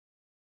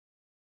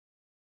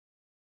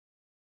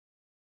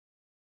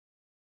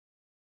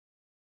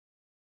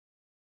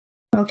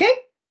Okay.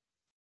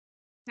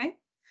 Okay,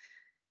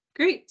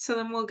 great. So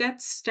then we'll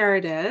get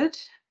started.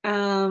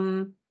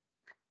 My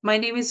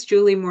name is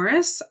Julie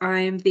Morris.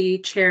 I'm the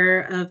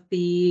chair of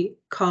the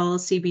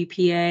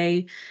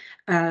CAAL-CBPA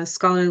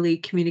Scholarly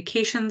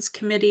Communications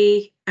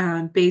Committee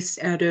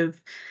based out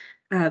of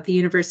the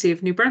University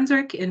of New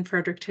Brunswick in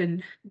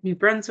Fredericton, New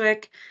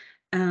Brunswick,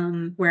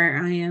 where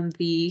I am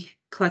the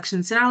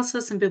Collections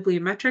Analysis and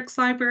Bibliometrics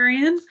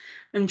Librarian.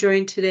 I'm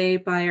joined today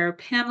by our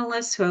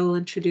panelists, who I will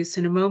introduce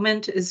in a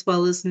moment, as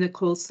well as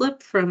Nicole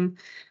Slip from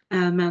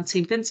Mount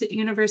St. Vincent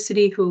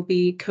University, who will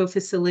be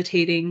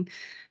co-facilitating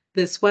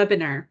this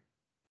webinar.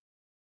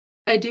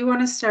 I do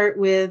want to start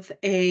with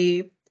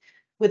a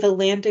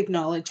land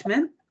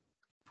acknowledgement.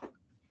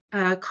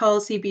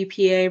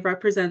 CAAL-CBPA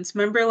represents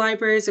member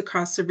libraries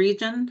across the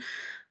region,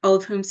 all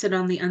of whom sit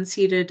on the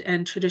unceded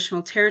and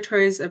traditional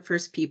territories of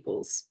First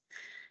Peoples.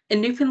 In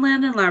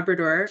Newfoundland and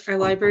Labrador, our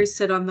libraries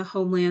sit on the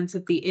homelands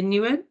of the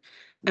Inuit,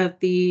 of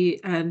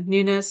the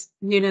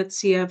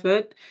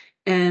Nunatsiavut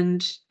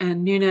and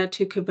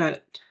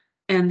Nunatukevat,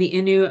 and the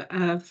Innu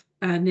of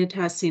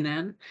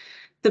Nitassinan,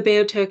 the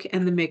Bibliothécaire,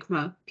 and the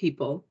Mi'kmaq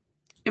people.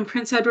 In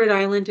Prince Edward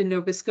Island in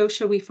Nova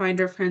Scotia, we find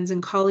our friends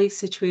and colleagues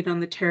situated on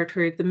the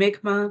territory of the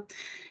Mi'kmaq.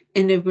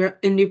 In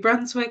New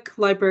Brunswick,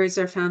 libraries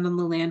are found on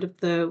the land of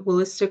the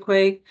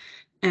Wolastoqey,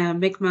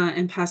 Mi'kmaq,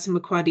 and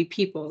Passamaquoddy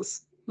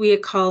peoples. We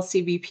at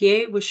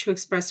CAAL-CBPA wish to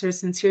express our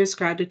sincerest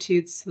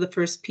gratitudes to the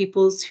First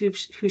Peoples who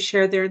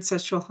share their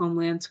ancestral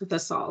homelands with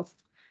us all.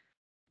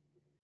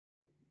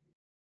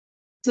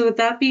 So with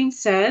that being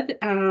said,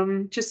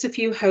 just a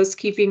few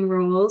housekeeping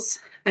rules.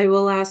 I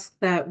will ask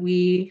that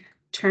we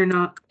turn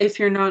off, if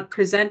you're not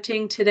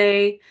presenting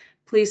today,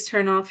 please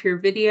turn off your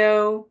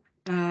video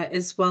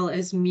as well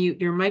as mute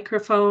your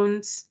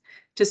microphones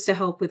just to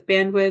help with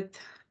bandwidth.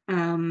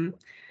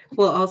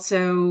 We'll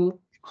also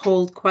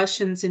hold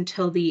questions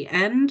until the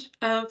end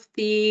of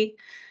the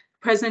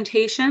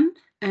presentation,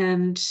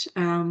 and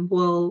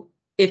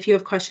if you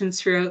have questions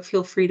throughout,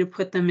 feel free to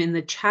put them in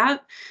the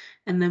chat,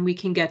 and then we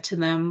can get to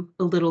them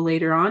a little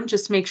later on.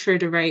 Just make sure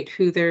to write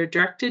who they're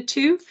directed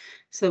to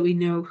so that we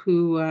know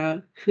who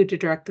to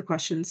direct the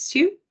questions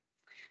to.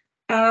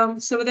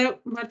 So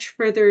without much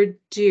further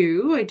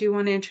ado, I do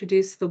want to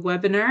introduce the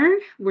webinar.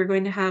 We're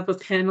going to have a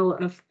panel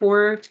of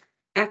 4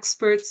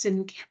 experts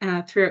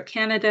throughout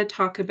Canada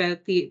talk about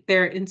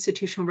their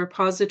institutional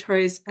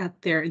repositories at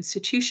their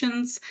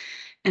institutions,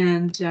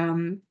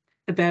 and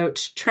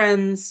about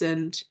trends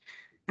and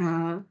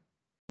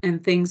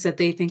things that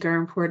they think are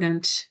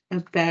important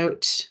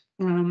about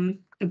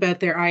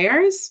their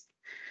IRs.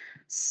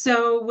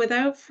 So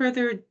without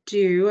further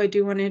ado, I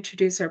do want to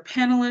introduce our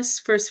panelists.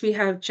 First, we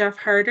have Geoff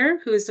Harder,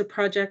 who is the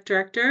project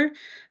director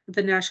of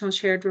the National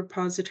Shared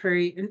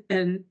Repository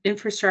and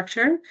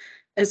Infrastructure,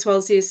 as well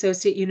as the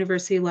Associate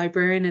University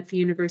Librarian at the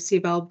University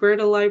of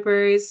Alberta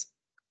Libraries.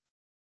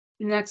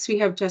 Next, we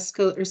have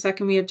Jessica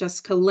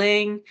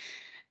Lange,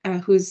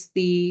 who's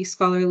the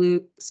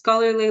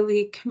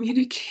scholarly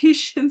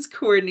communications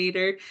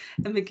coordinator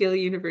at McGill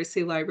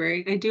University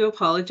Library. I do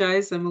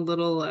apologize. I'm a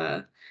little,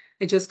 I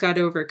just got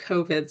over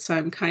COVID, so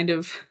I'm kind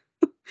of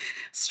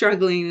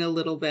struggling a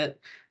little bit,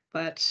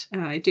 but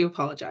I do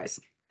apologize.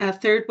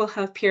 Third, we'll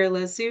have Pierre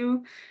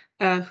Lasou,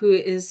 who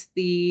is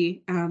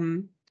the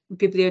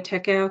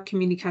Bibliothécaire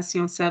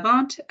Communication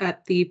Savante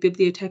at the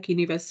Bibliothèque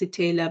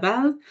Universitè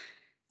Laval.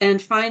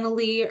 And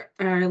finally,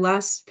 our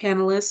last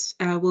panelist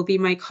will be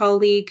my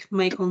colleague,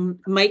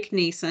 Mike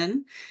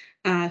Nason,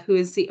 who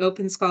is the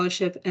Open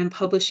Scholarship and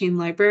Publishing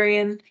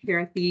Librarian here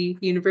at the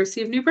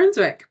University of New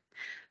Brunswick.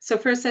 So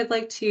first, I'd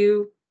like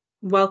to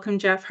welcome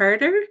Geoff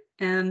Harder.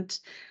 And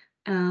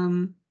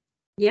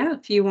yeah,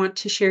 if you want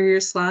to share your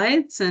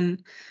slides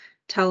and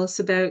tell us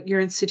about your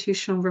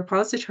institutional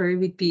repository,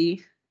 we'd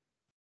be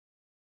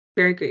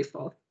very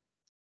grateful.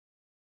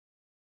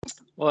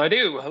 Well, I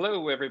do.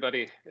 Hello,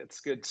 everybody. It's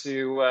good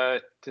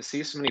to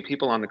see so many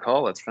people on the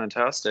call. It's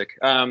fantastic.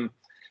 So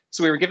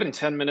we were given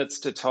 10 minutes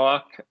to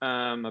talk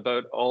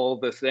about all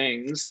the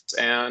things,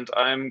 and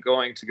I'm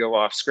going to go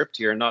off script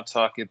here and not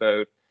talk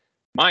about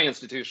my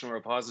institutional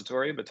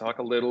repository, but talk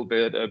a little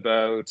bit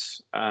about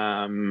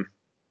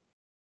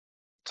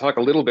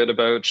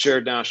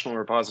shared national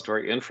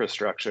repository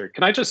infrastructure.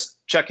 Can I just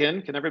check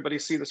in? Can everybody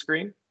see the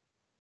screen?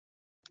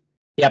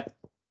 Yep.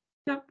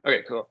 Yep.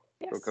 Okay, cool.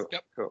 Yes. Cool.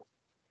 Yep. Cool.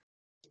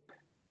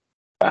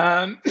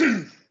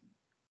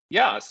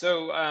 Yeah,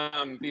 so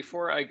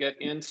before I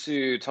get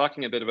into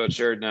talking a bit about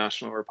shared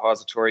national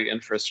repository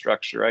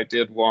infrastructure, I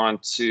did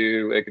want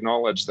to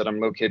acknowledge that I'm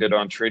located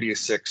on Treaty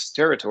 6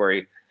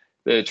 territory,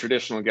 the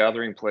traditional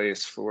gathering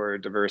place for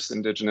diverse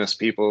Indigenous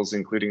peoples,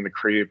 including the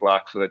Cree,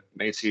 Blackfoot,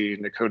 Métis,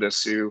 Nakota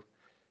Sioux,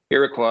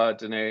 Iroquois,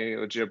 Dene,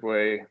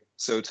 Ojibwe,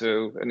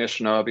 Saulteaux,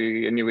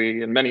 Anishinaabe,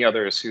 Inuit, and many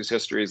others whose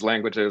histories,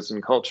 languages,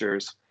 and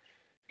cultures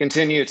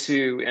continue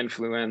to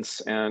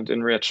influence and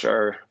enrich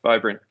our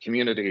vibrant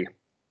community.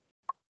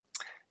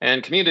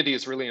 And community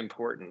is really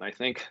important. I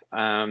think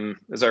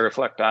as I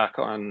reflect back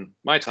on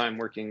my time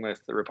working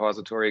with the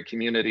repository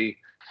community,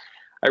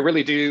 I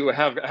really do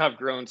have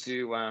grown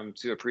to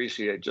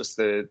appreciate just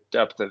the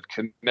depth of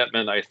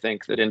commitment I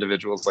think that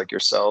individuals like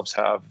yourselves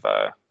have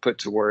put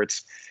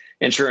towards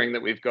ensuring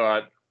that we've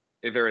got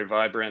a very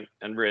vibrant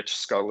and rich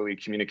scholarly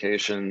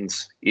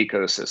communications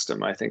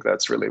ecosystem. I think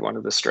that's really one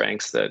of the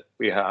strengths that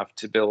we have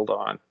to build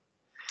on.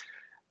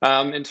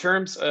 In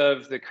terms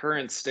of the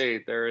current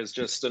state, there is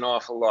just an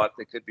awful lot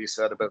that could be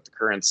said about the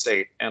current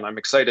state, and I'm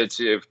excited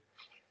to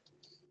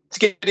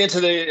get into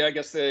the, I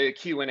guess, the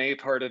Q&A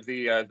part of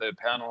the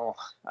panel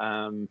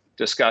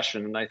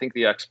discussion. And I think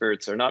the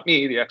experts are not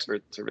me, the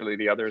experts are really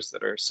the others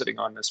that are sitting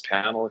on this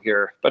panel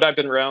here. But I've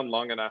been around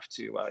long enough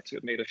to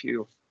have made a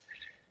few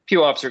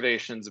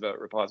observations about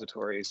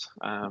repositories.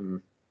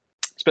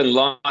 It's been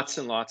lots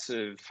and lots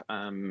of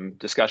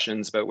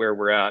discussions about where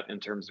we're at in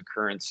terms of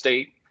current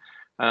state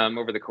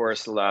over the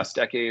course of the last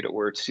decade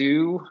or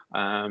two.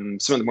 Some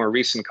of the more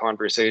recent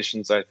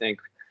conversations, I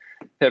think,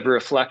 have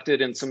reflected,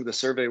 in some of the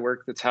survey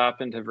work that's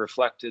happened, have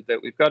reflected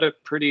that we've got a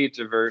pretty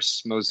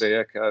diverse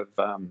mosaic of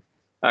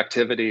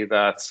activity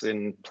that's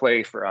in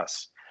play for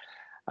us.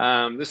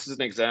 This is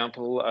an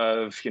example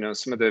of,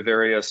 some of the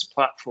various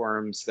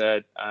platforms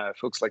that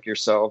folks like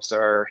yourselves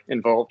are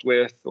involved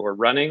with or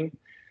running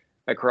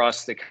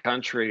across the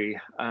country.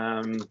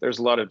 There's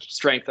a lot of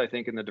strength, I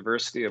think, in the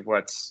diversity of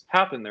what's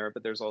happened there,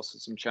 but there's also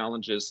some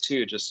challenges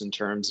too, just in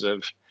terms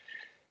of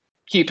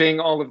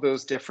keeping all of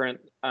those different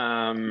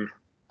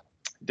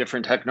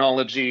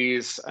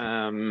technologies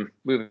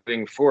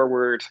moving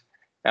forward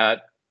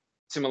at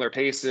similar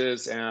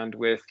paces and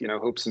with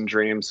hopes and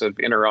dreams of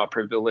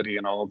interoperability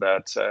and all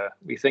that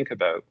we think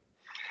about.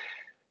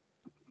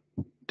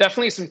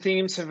 Definitely some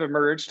themes have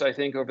emerged, I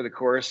think, over the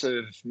course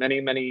of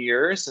many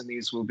years, and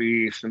these will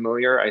be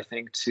familiar, I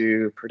think,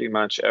 to pretty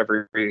much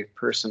every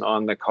person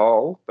on the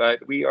call, but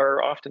we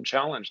are often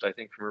challenged, I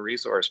think, from a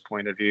resource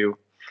point of view.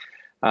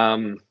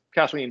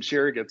 Kathleen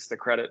Shear gets the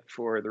credit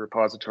for the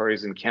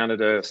Repositories in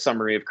Canada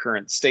summary of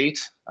current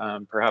state,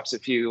 perhaps a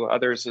few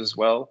others as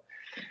well.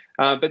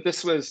 But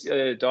this was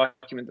a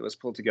document that was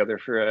pulled together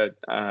for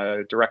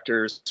a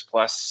Directors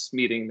Plus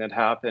meeting that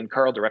happened,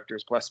 CAAL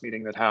Directors Plus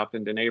meeting that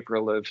happened in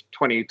April of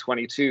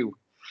 2022.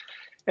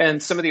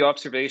 And some of the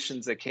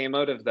observations that came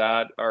out of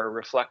that are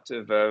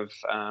reflective of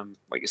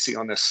what you see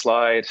on this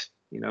slide,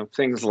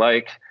 things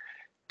like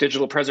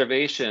digital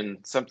preservation,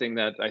 something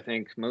that I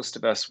think most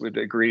of us would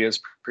agree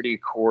is pretty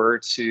core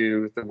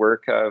to the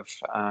work of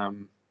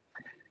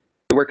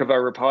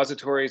our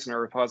repositories and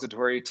our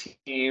repository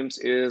teams,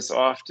 is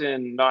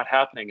often not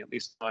happening, at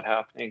least not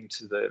happening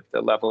to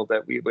the level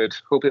that we would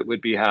hope it would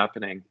be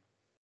happening.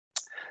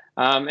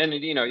 And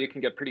you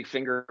can get pretty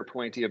finger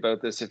pointy about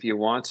this if you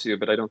want to,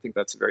 but I don't think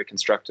that's a very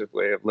constructive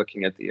way of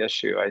looking at the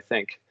issue. I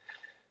think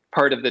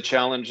part of the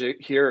challenge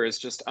here is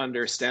just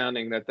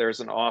understanding that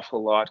there's an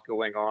awful lot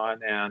going on,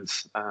 and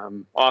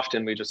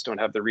often we just don't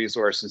have the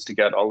resources to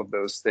get all of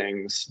those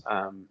things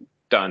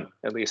done,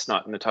 at least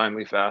not in a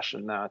timely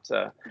fashion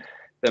that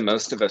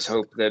most of us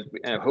hope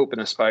and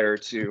aspire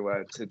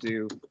to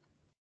do.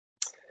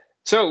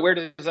 So where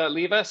does that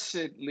leave us?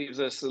 It leaves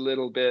us a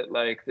little bit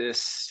like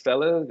this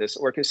fellow, this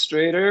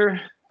orchestrator,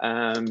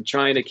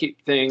 trying to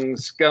keep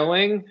things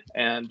going,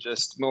 and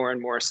just more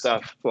and more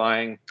stuff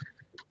flying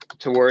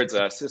towards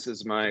us. This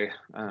is my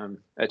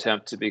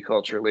attempt to be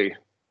culturally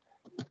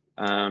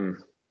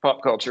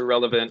pop culture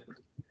relevant,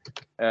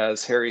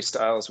 as Harry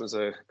Styles was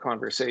a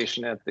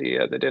conversation at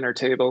the dinner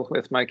table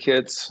with my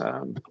kids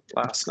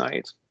last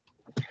night.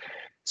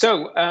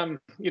 So,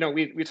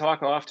 we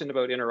talk often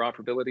about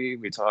interoperability,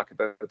 we talk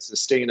about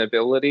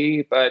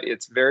sustainability, but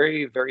it's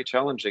very, very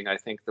challenging, I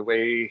think, the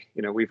way,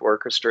 we've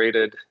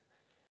orchestrated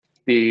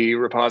the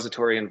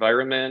repository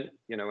environment,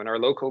 in our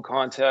local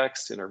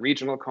context, in our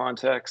regional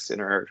context, in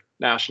our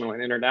national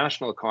and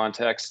international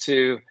context,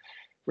 to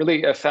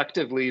really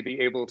effectively be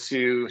able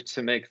to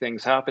make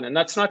things happen. And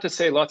that's not to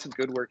say lots of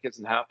good work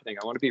isn't happening.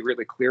 I want to be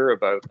really clear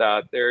about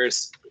that.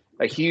 There's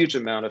a huge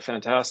amount of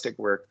fantastic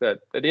work that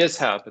is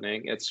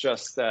happening. It's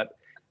just that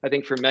I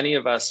think for many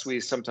of us, we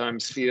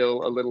sometimes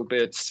feel a little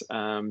bit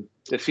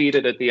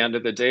defeated at the end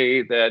of the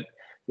day that,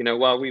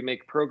 while we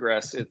make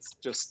progress, it's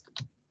just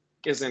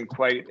isn't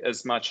quite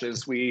as much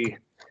as we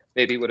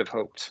maybe would have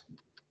hoped.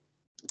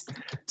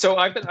 So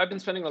I've been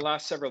spending the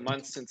last several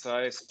months since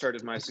I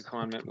started my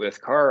secondment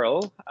with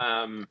CAAL,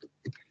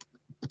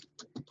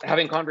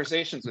 having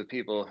conversations with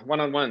people,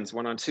 one-on-ones,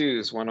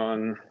 one-on-twos,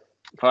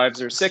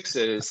 one-on-5s or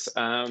 6s,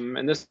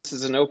 and this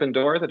is an open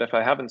door that if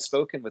I haven't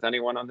spoken with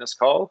anyone on this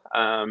call,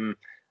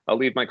 I'll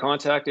leave my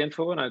contact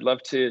info, and I'd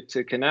love to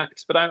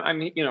connect. But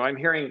I'm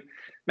hearing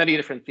many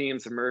different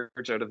themes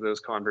emerge out of those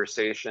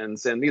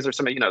conversations, and these are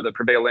some of the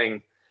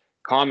prevailing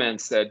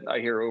comments that I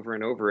hear over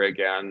and over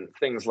again.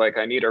 Things like,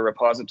 I need our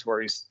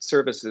repository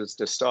services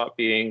to stop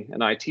being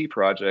an IT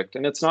project.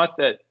 And it's not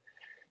that,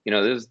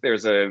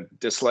 there's a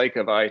dislike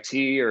of IT,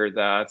 or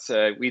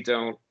that we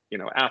don't,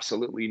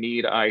 absolutely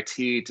need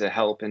IT to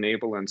help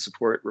enable and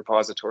support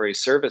repository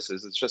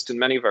services. It's just in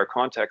many of our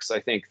contexts, I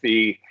think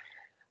the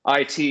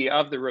IT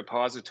of the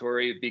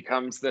repository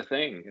becomes the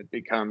thing. It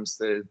becomes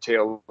the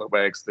tail that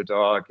wags the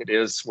dog. It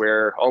is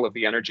where all of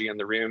the energy in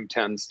the room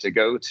tends to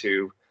go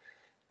to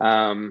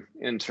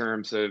in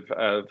terms of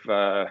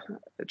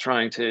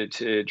trying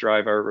to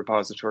drive our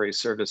repository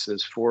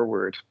services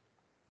forward.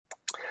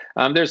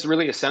 There's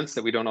really a sense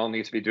that we don't all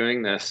need to be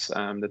doing this,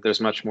 that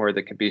there's much more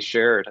that could be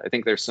shared. I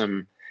think there's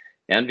some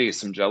envy,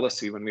 some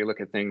jealousy when we look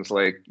at things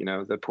like,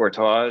 the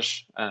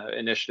Portage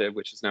initiative,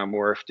 which is now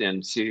morphed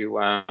into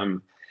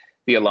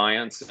the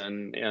Alliance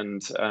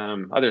and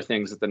other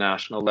things at the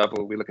national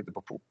level. We look at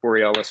the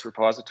Borealis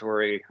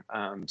repository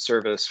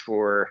service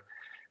for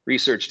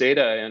research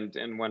data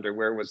and wonder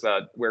where is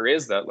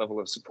that level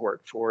of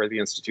support for the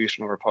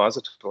institutional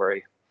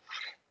repository.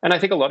 And I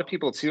think a lot of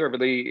people too are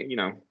really,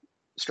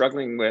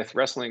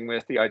 wrestling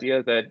with the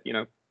idea that,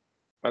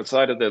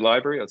 outside of the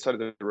library, outside of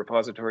the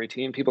repository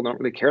team, people don't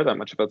really care that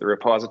much about the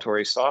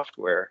repository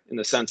software in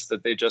the sense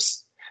that they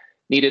just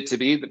need it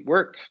to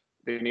work.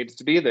 They need it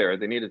to be there.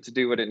 They need it to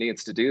do what it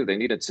needs to do. They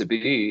need it to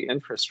be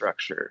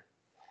infrastructure.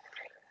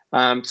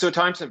 So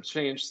times have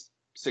changed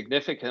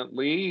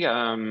significantly.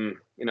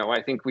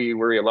 I think we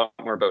worry a lot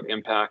more about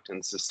impact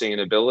and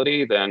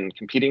sustainability than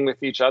competing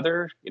with each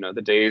other.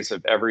 The days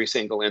of every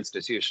single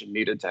institution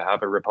needed to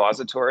have a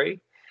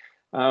repository,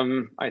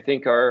 I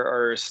think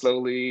are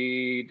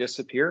slowly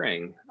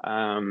disappearing.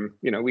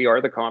 We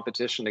are the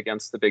competition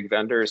against the big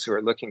vendors who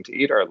are looking to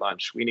eat our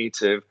lunch. We need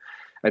to,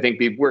 I think,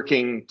 be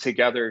working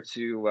together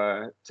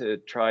to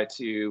try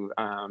to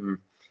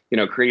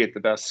create the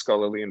best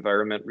scholarly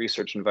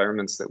research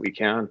environments that we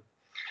can.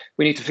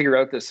 We need to figure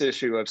out this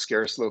issue of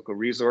scarce local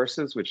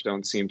resources, which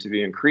don't seem to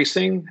be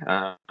increasing.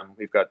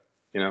 We've got,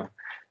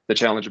 the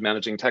challenge of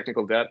managing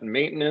technical debt and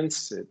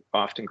maintenance. It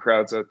often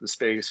crowds out the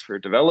space for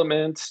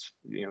development.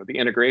 The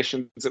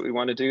integrations that we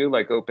want to do,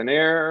 like open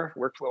air,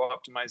 workflow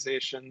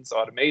optimizations,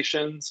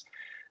 automations,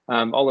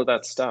 all of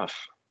that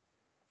stuff.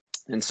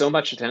 And so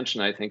much attention,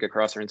 I think,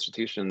 across our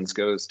institutions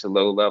goes to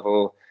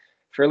low-level,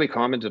 fairly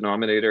common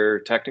denominator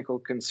technical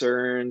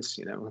concerns.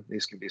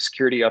 These can be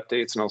security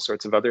updates and all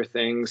sorts of other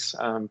things,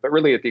 but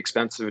really at the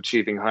expense of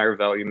achieving higher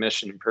value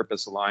mission and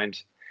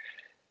purpose-aligned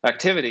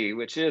activity,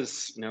 which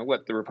is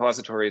what the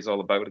repository is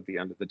all about at the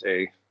end of the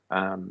day.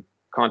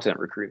 Content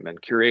recruitment,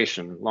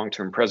 curation,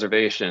 long-term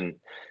preservation,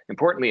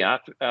 importantly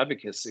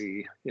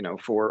advocacy,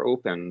 for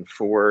open,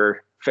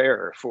 for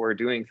fair, for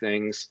doing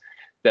things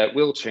that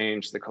will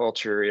change the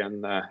culture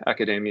in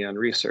academia and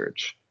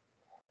research.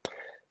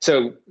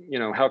 So,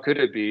 how could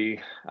it be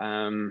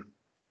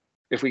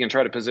if we can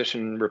try to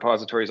position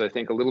repositories, I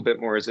think, a little bit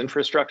more as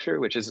infrastructure,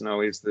 which isn't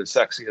always the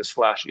sexiest,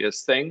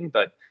 flashiest thing,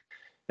 but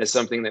as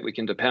something that we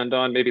can depend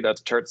on. Maybe that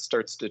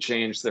starts to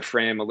change the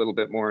frame a little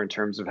bit more in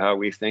terms of how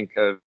we think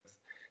of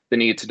the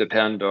need to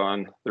depend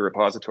on the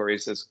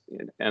repositories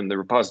and the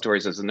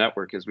repositories as a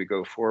network as we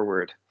go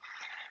forward.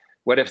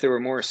 What if there were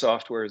more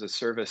software as a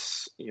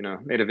service,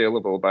 made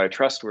available by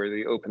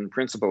trustworthy, open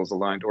principles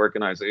aligned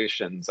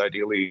organizations,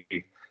 ideally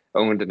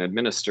owned and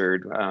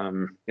administered,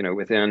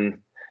 within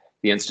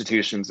the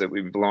institutions that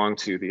we belong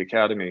to, the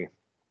academy?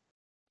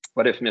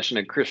 What if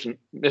mission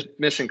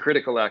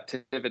critical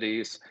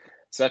activities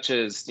such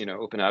as,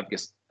 open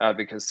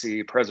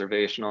advocacy,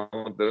 preservation,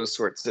 all of those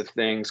sorts of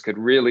things could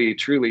really,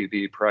 truly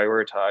be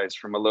prioritized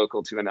from a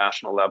local to a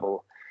national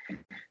level,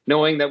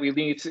 knowing that we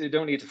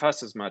don't need to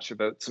fuss as much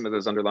about some of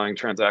those underlying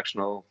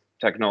transactional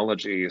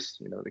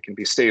technologies. They can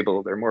be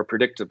stable, they're more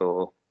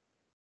predictable,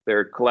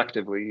 they're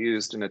collectively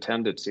used and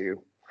attended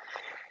to.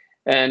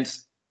 And,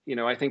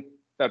 I think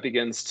that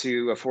begins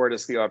to afford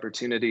us the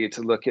opportunity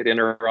to look at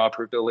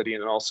interoperability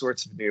in all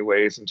sorts of new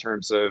ways in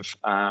terms of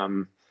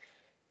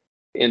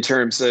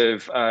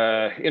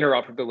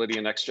interoperability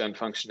and next-gen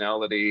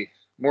functionality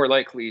more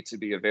likely to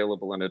be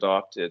available and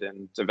adopted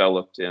and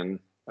developed in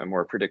a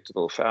more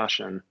predictable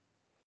fashion.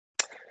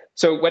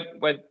 So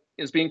what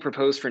is being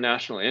proposed for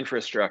national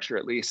infrastructure,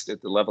 at least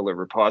at the level of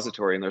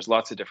repository, and there's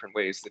lots of different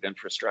ways that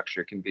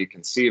infrastructure can be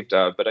conceived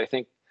of, but I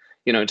think,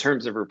 in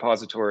terms of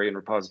repository and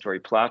repository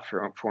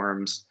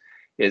platforms,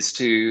 is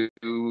to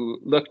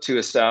look to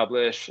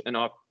establish an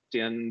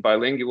opt-in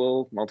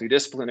bilingual,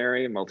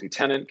 multidisciplinary,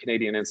 multi-tenant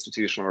Canadian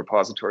institutional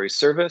repository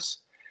service,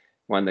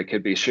 one that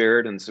could be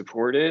shared and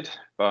supported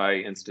by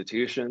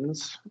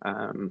institutions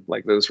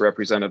like those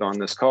represented on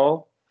this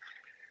call.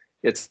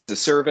 It's the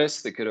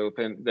service that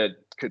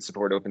could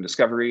support open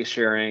discovery,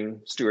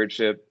 sharing,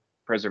 stewardship,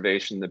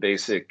 preservation, the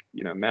basic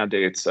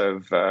mandates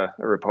of a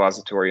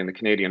repository in the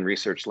Canadian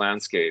research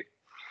landscape.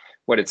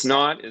 What it's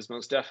not is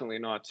most definitely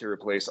not to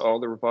replace all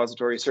the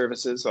repository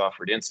services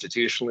offered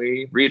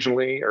institutionally,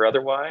 regionally, or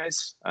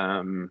otherwise.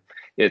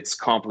 It's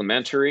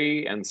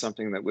complementary and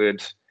something that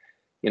would,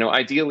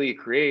 ideally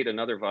create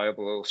another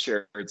viable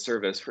shared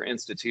service for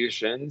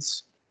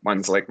institutions,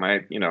 ones like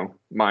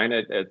mine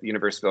at the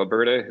University of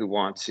Alberta, who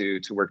want to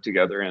work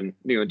together in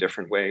new and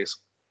different ways.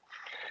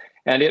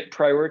 And it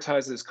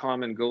prioritizes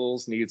common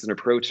goals, needs, and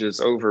approaches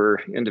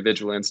over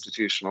individual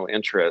institutional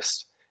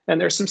interests. And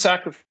there's some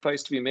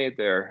sacrifice to be made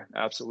there,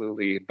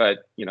 absolutely.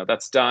 But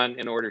that's done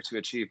in order to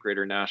achieve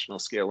greater national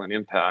scale and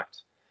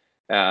impact.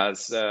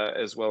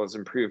 as well as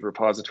improve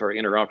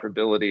repository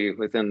interoperability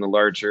within the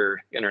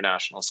larger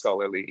international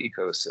scholarly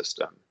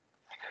ecosystem.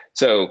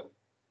 So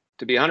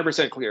to be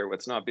 100% clear,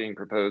 what's not being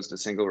proposed, a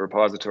single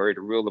repository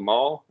to rule them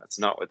all. That's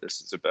not what this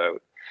is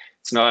about.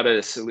 It's not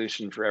a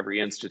solution for every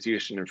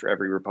institution and for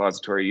every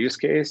repository use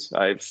case.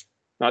 I've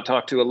not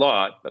talked to a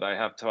lot, but I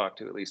have talked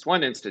to at least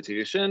one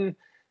institution,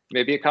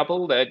 maybe a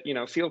couple that, you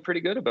know, feel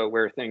pretty good about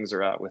where things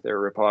are at with their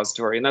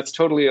repository, and that's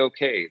totally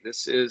okay.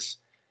 This is,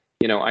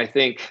 you know, I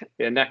think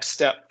a next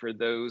step for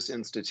those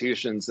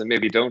institutions that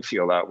maybe don't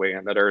feel that way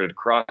and that are at a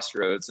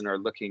crossroads and are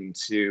looking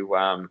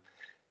to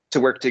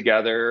work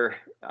together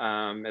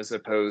as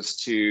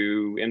opposed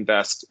to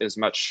invest as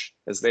much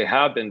as they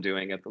have been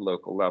doing at the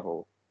local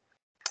level.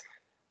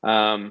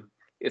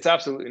 It's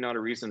absolutely not a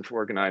reason for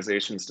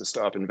organizations to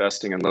stop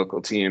investing in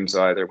local teams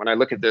either. When I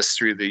look at this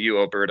through the U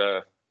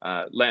Alberta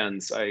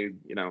lens, I,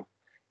 you know,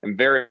 am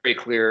very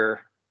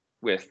clear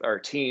with our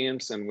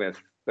teams and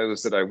with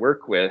those that I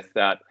work with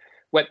that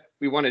what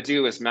we want to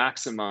do is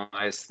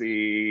maximize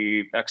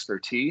the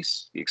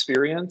expertise, the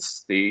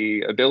experience,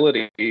 the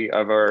ability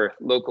of our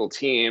local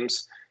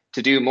teams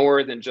to do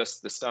more than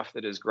just the stuff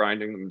that is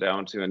grinding them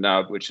down to a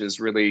nub, which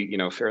is really, you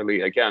know,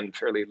 fairly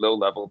low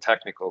level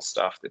technical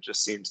stuff that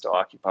just seems to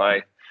occupy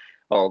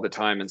all the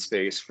time and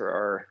space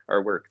for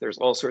our work. There's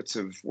all sorts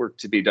of work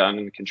to be done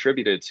and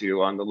contributed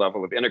to on the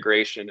level of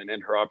integration and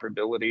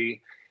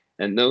interoperability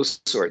and those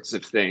sorts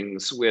of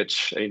things,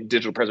 which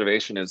digital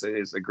preservation is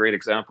a great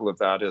example of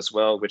that as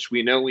well, which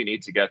we know we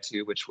need to get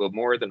to, which will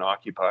more than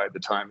occupy the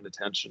time and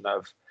attention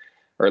of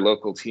our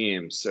local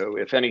teams. So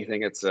if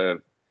anything, it's a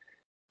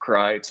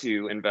cry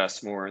to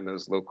invest more in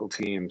those local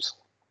teams.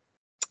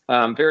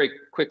 Very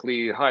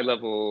quickly, high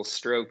level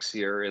strokes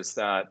here is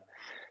that,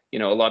 you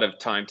know, a lot of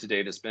time to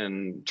date has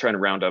been trying to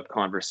round up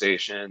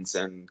conversations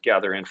and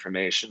gather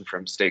information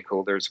from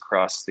stakeholders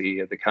across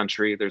the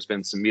country. There's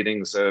been some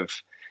meetings of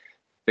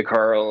the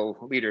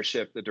CAAL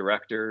leadership, the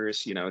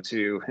directors, you know,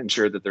 to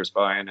ensure that there's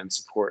buy-in and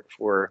support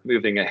for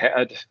moving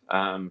ahead.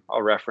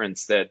 I'll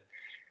reference that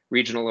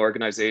regional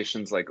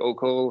organizations like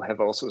OCAL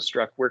have also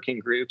struck working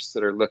groups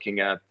that are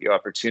looking at the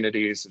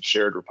opportunities of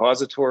shared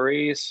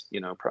repositories, you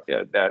know,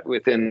 that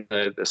within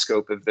the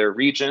scope of their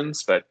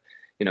regions, but,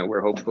 you know, we're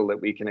hopeful that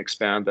we can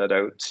expand that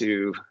out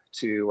to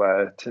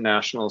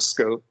national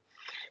scope.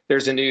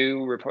 There's a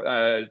new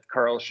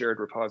CAAL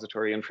Shared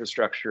Repository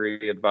Infrastructure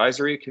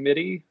Advisory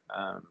Committee.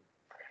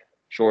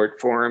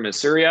 Short form is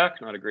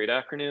SURIAC, not a great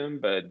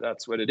acronym, but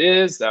that's what it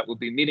is. That will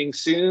be meeting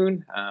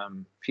soon. A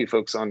few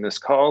folks on this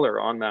call are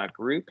on that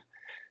group,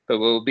 but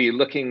we'll be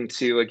looking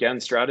to, again,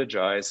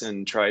 strategize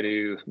and try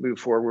to move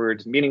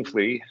forward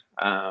meaningfully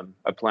a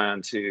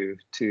plan to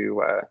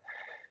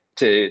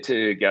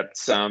get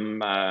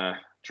some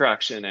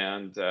traction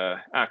and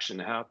action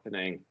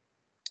happening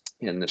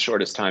in the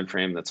shortest time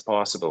frame that's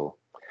possible.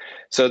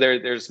 So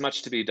there's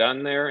much to be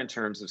done there in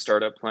terms of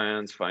startup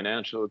plans,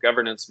 financial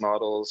governance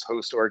models,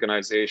 host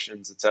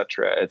organizations, et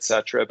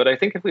cetera. But I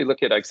think if we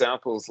look at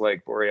examples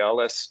like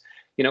Borealis,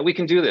 you know, we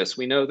can do this.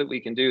 We know that we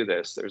can do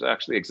this. There's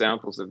actually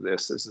examples of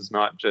this. This is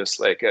not just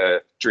like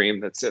a dream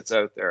that sits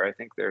out there. I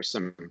think there's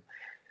some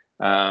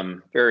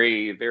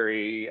very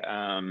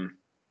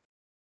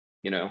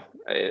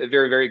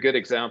good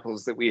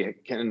examples that we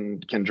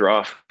can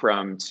draw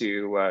from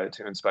to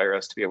inspire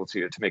us to be able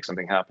to make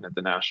something happen at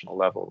the national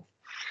level.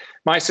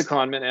 My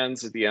secondment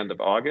ends at the end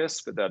of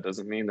August, but that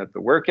doesn't mean that the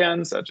work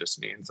ends. That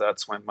just means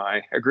that's when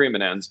my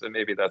agreement ends, but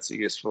maybe that's a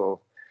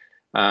useful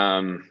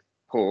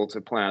pole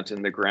to plant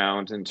in the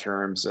ground in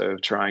terms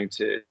of trying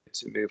to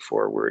move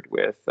forward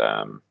with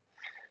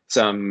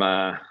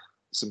some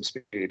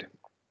speed.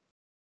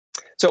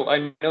 So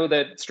I know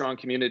that strong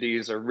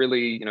communities are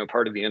really, you know,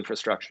 part of the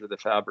infrastructure, the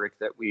fabric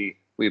that we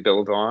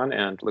build on,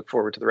 and look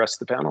forward to the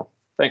rest of the panel.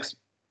 Thanks.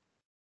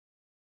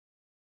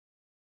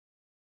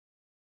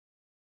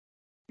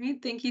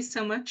 Great, thank you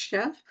so much,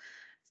 Geoff.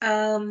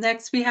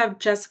 Next, we have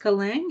Jessica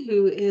Lange,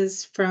 who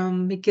is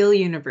from McGill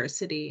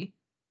University.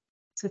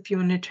 So if you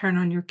want to turn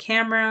on your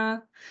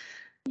camera.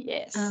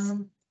 Yes.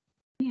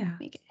 Yeah.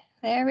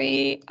 There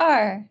we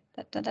are.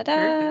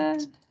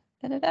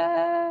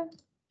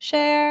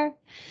 Share.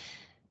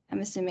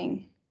 I'm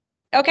assuming.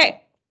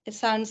 Okay. It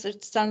sounds,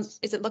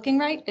 is it looking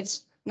right?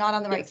 It's not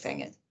on the right thing.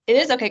 It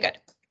is? Okay, good.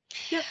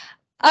 Yep.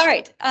 All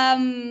right.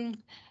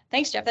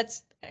 Thanks, Geoff.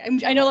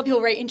 I know a lot of people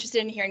are very interested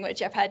in hearing what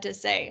Geoff had to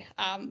say.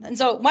 And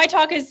so my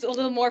talk is a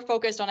little more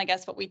focused on, I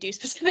guess, what we do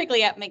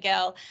specifically at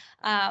McGill.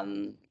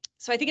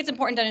 So I think it's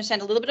important to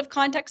understand a little bit of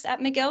context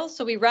at McGill.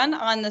 So we run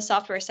on the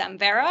software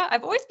Samvera.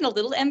 I've always been a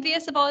little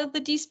envious of all of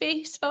the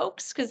DSpace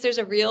folks because there's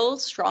a real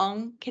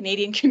strong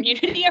Canadian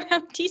community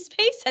around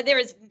DSpace, and there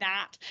is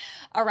not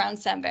around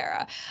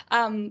Samvera.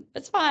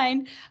 That's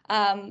fine.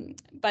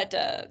 That's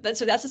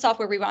the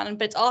software we run,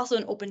 but it's also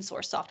an open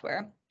source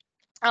software.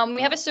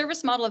 We have a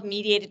service model of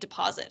mediated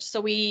deposit.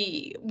 So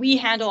we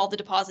handle all the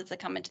deposits that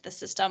come into the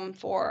system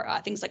for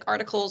things like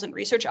articles and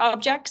research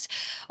objects.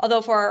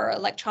 Although for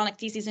electronic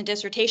theses and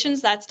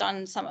dissertations, that's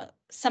done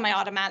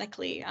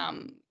semi-automatically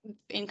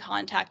in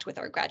contact with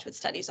our graduate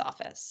studies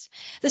office.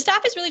 The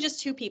staff is really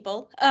just 2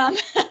 people.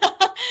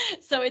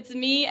 So it's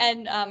me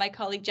and my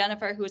colleague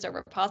Jennifer, who is our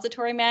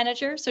repository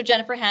manager. So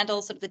Jennifer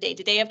handles sort of the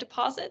day-to-day of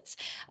deposits.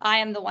 I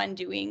am the one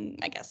doing,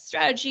 I guess,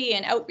 strategy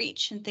and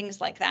outreach and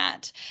things like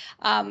that.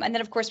 And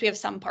then, of course, we have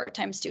some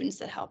part-time students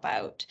that help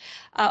out.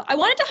 I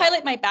wanted to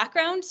highlight my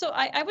background. So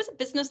I was a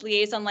business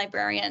liaison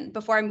librarian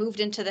before I moved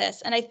into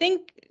this. And I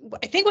think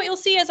what you'll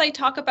see as I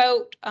talk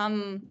about,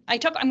 I'm going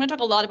to talk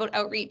a lot about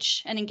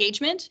outreach and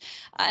engagement.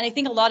 And I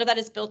think a lot of that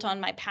is built on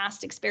my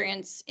past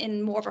experience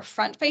in more of a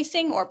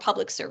front-facing or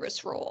public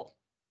service role.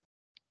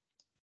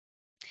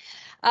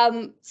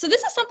 So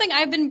this is something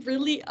I've been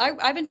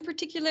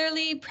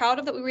particularly proud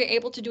of that we were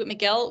able to do at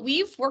McGill.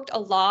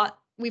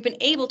 We've been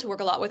able to work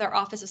a lot with our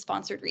Office of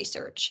Sponsored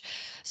Research.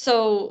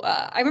 So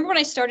I remember when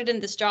I started in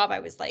this job, I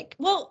was like,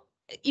 well,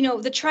 you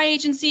know, the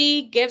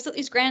tri-agency gives out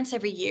these grants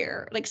every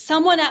year. Like,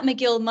 someone at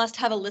McGill must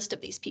have a list of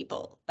these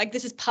people. Like,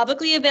 this is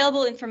publicly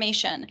available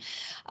information.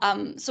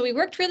 So we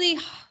worked really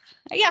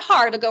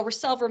hard to go over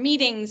several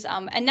meetings.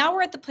 And now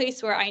we're at the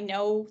place where I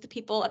know the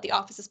people at the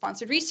Office of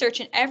Sponsored Research,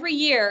 and every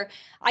year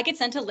I get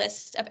sent a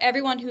list of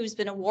everyone who's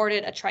been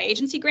awarded a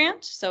tri-agency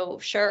grant, so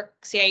SSHRC,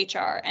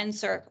 CIHR,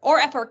 NSERC, or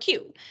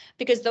FRQ,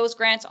 because those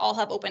grants all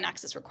have open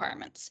access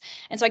requirements.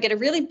 And so I get a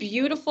really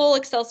beautiful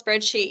Excel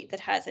spreadsheet that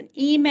has an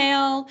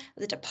email,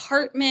 the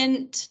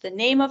department, the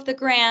name of the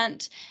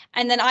grant,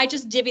 and then I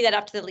just divvy that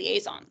up to the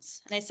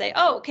liaisons. And I say,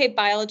 oh, okay,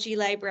 biology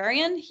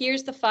librarian,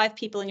 here's the 5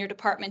 people in your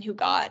department who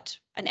got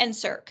an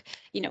NSERC.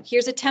 You know,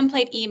 here's a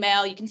template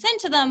email you can send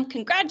to them,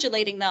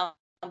 congratulating them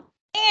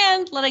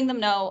and letting them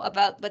know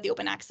about the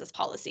open access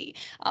policy.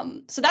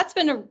 So it's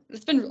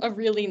been a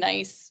really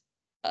nice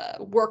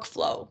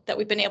workflow that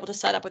we've been able to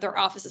set up with our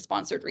Office of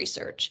Sponsored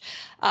Research.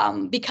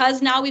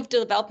 Because now we've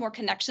developed more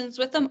connections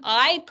with them,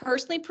 I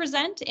personally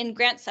present in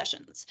grant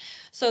sessions.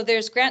 So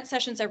there's grant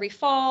sessions every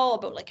fall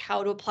about like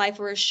how to apply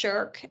for a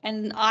SSHRC,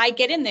 and I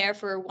get in there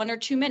for 1 or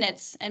 2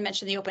 minutes and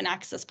mention the open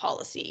access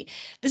policy.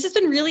 This has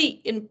been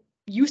really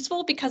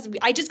useful because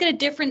I just get a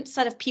different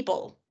set of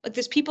people. Like,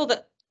 there's people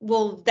that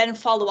will then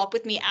follow up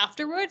with me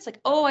afterwards, like,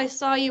 oh, I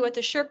saw you at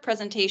the SSHRC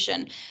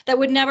presentation, that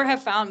would never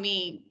have found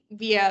me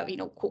via, you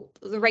know,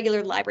 the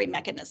regular library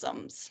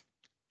mechanisms.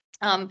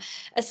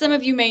 As some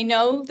of you may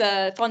know,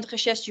 the Fonds de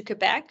Recherche du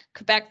Québec,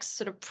 Quebec's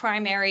sort of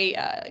primary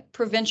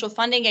provincial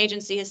funding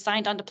agency, has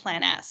signed on to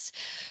Plan S.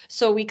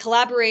 So we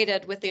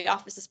collaborated with the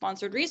Office of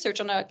Sponsored Research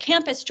on a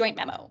campus joint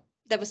memo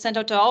that was sent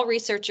out to all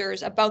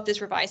researchers about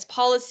this revised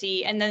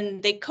policy, and then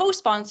they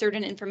co-sponsored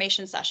an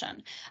information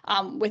session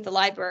with the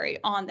library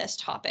on this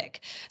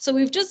topic. So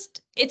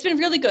it's been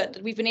really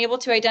good. We've been able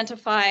to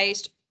identify,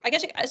 I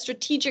guess, a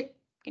strategic,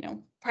 you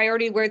know,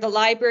 priority where the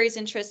library's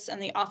interests and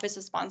the Office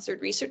of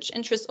Sponsored Research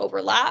interests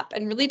overlap,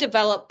 and really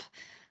develop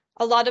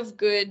a lot of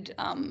good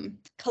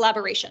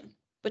collaboration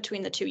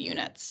between the 2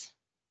 units.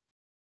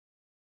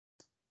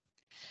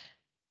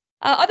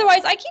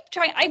 Otherwise,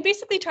 I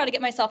basically try to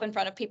get myself in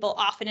front of people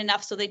often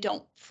enough so they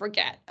don't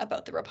forget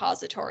about the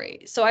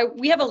repository. So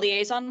we have a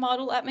liaison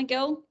model at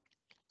McGill.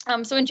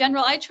 So in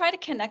general, I try to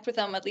connect with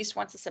them at least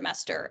once a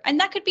semester. And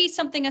that could be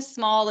something as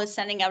small as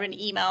sending out an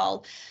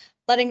email,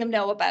 letting them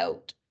know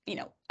about, you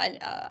know,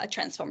 a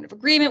transformative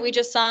agreement we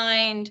just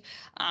signed,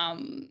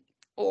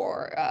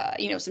 or,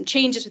 you know, some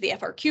changes with the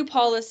FRQ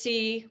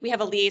policy. We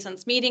have a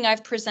liaisons meeting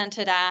I've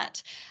presented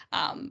at.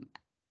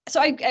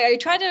 So I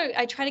try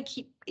to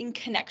keep in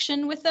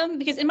connection with them,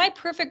 because in my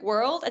perfect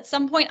world, at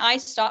some point I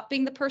stop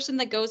being the person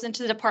that goes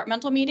into the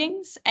departmental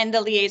meetings and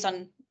the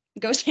liaison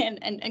goes in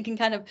and can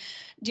kind of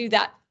do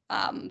that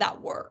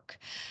work.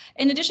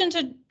 In addition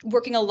to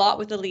working a lot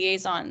with the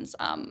liaisons,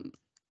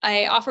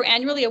 I offer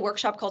annually a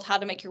workshop called How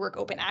to Make Your Work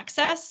Open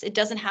Access. It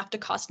doesn't have to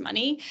cost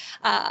money.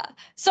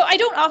 So I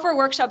don't offer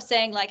workshops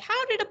saying like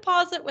how to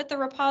deposit with the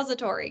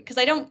repository, because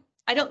I don't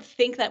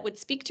think that would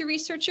speak to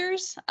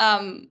researchers,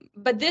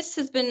 but this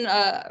has been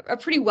a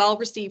pretty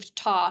well-received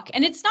talk,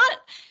 and it's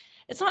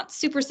not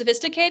super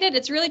sophisticated.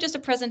 It's really just a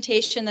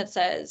presentation that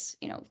says,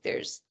 you know,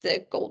 there's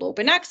the gold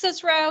open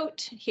access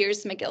route,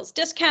 here's McGill's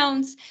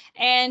discounts,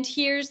 and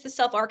here's the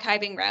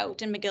self-archiving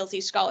route and McGill's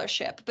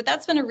eScholarship. But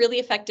that's been a really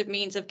effective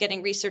means of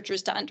getting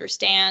researchers to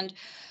understand,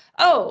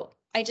 oh,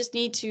 I just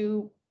need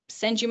to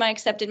send you my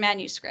accepted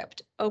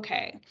manuscript.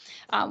 Okay.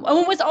 And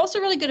what was also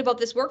really good about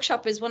this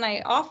workshop is when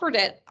I offered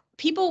it,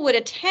 people would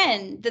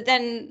attend that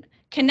then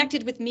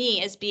connected with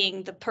me as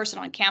being the person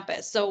on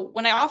campus. So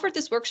when I offered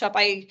this workshop,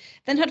 I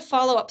then had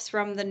follow-ups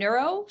from the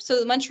neuro.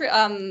 So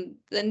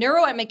the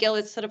neuro at McGill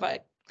is sort of a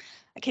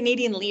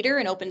Canadian leader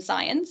in open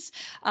science.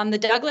 The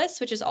Douglas,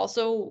 which is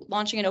also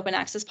launching an open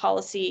access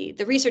policy.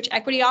 The Research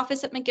Equity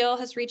Office at McGill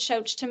has reached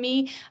out to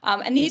me.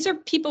 And these are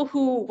people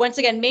who, once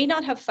again, may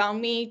not have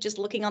found me just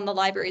looking on the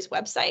library's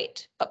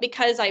website, but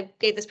because I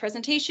gave this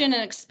presentation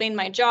and explained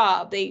my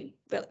job, they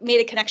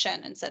made a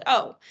connection and said,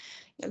 oh,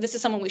 this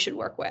is someone we should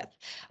work with.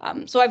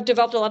 So I've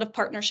developed a lot of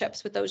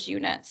partnerships with those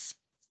units.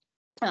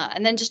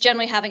 And then just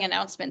generally having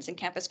announcements in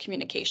campus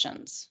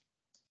communications.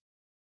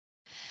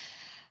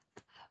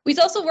 We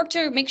also work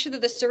to make sure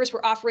that the service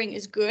we're offering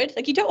is good.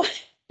 Like, you don't,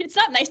 it's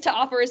not nice to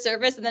offer a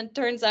service and then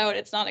turns out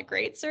it's not a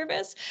great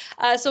service.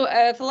 So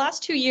for the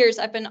last 2 years,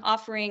 I've been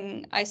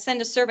offering, I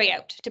send a survey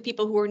out to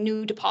people who are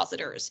new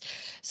depositors.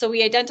 So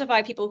we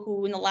identify people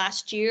who in the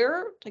last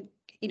year, like,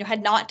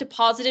 had not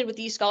deposited with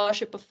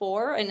eScholarship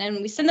before, and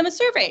then we send them a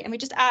survey and we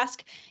just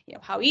ask,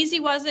 how easy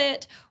was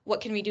it?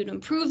 What can we do to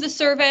improve the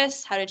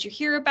service? How did you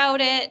hear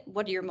about it?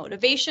 What are your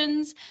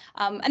motivations?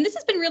 And this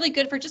has been really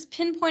good for just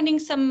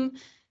pinpointing some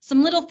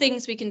little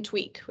things we can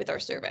tweak with our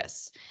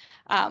service.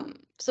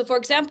 So for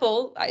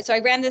example, I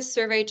ran this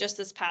survey just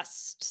this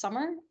past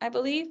summer, I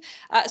believe.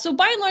 So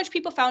by and large,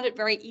 people found it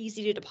very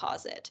easy to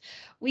deposit.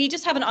 We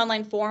just have an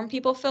online form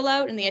people fill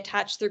out and they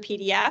attach their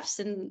PDFs,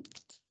 and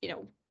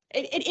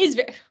it is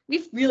very,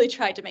 we've really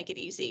tried to make it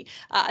easy,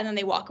 and then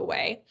they walk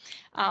away.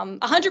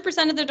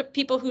 100% of the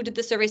people who did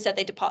the survey said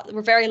they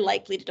were very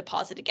likely to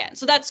deposit again.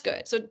 So that's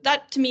good. So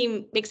that to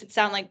me makes it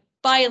sound like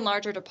by and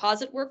large our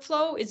deposit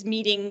workflow is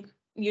meeting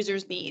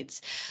users'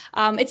 needs.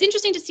 It's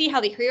interesting to see how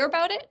they hear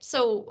about it.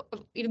 So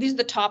these are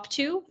the top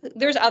 2.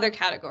 There's other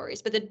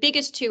categories, but the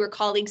biggest 2 are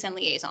colleagues and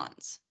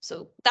liaisons.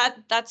 So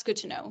that's good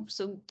to know.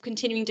 So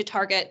continuing to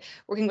target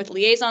working with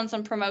liaisons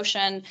on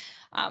promotion,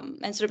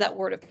 and sort of that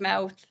word of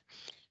mouth.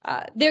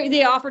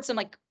 They offered some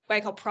what I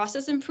call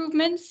process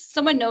improvements.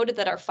 Someone noted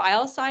that our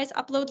file size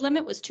upload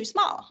limit was too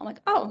small. I'm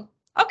like, oh,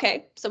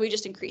 okay. So we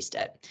just increased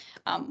it.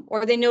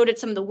 Or they noted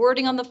some of the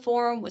wording on the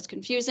form was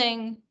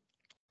confusing.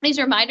 These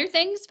are minor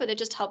things, but it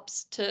just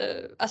helps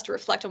us to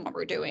reflect on what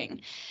we're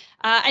doing.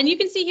 And you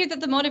can see here that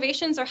the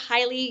motivations are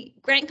highly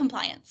grant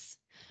compliance.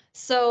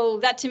 So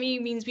that to me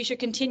means we should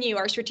continue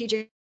our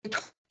strategic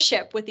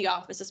partnership with the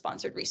Office of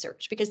Sponsored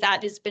Research, because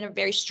that has been a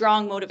very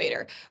strong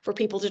motivator for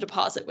people to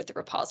deposit with the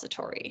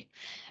repository.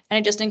 And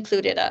I just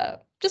included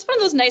just one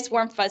of those nice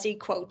warm fuzzy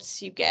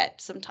quotes you get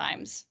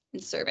sometimes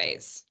in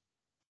surveys.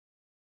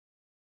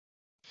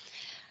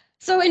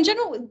 So in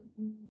general,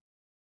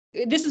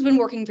 this has been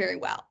working very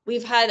well.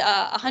 We've had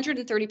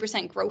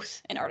 130%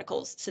 growth in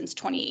articles since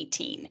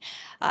 2018.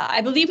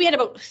 I believe we had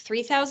about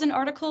 3,000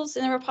 articles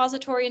in the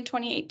repository in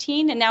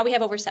 2018, and now we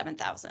have over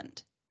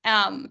 7,000.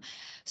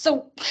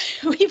 So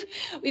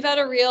we've had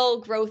a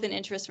real growth in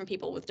interest from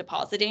people with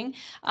depositing.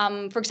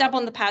 For example,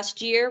 in the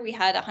past year, we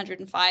had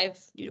 105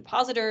 new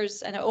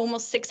depositors and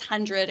almost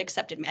 600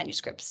 accepted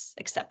manuscripts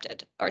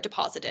accepted or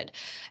deposited.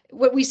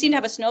 What we seem to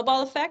have a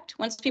snowball effect.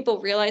 Once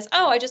people realize,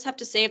 oh, I just have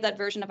to save that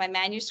version of my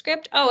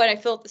manuscript. Oh, and I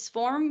fill out this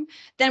form.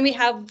 Then we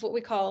have what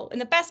we call, in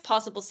the best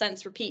possible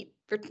sense, repeat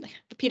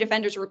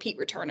offenders or repeat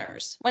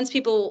returners. So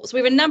we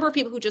have a number of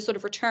people who just sort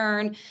of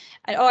return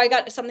and, oh, I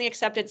got something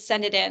accepted,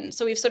 send it in.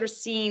 So we've sort of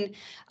seen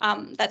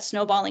that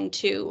snowballing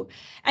too.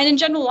 And in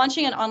general,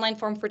 launching an online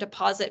form for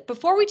deposit,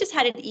 before we just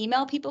had an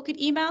email people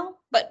could email,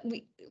 but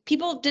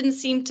people didn't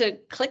seem to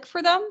click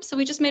for them. So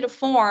we just made a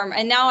form,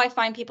 and now I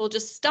find people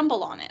just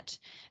stumble on it.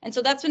 And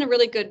so that's been a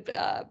really good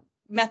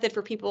method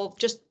for people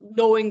just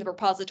knowing the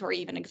repository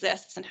even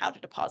exists and how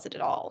to deposit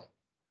it all.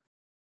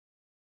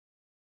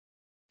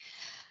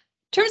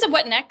 In terms of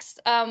what next,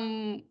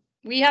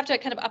 we have to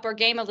kind of up our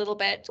game a little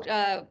bit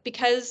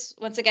because,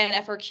 once again,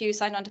 FRQ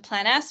signed on to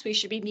Plan S. We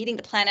should be meeting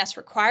the Plan S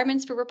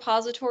requirements for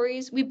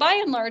repositories. We by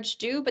and large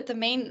do, but the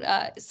main,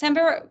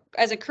 SAMBER,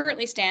 as it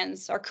currently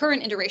stands, our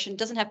current iteration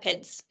doesn't have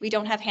PIDs. We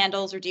don't have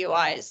handles or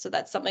DOIs, so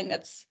that's something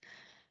that's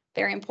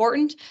very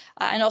important.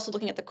 And also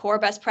looking at the core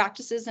best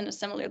practices in a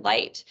similar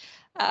light.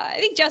 I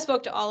think Geoff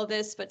spoke to all of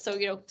this, but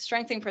so,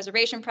 strengthening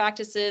preservation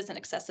practices and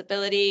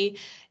accessibility,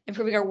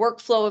 improving our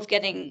workflow of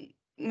getting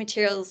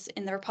materials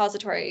in the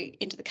repository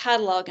into the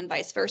catalog and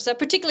vice versa,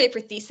 particularly for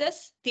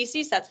theses.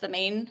 That's the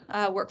main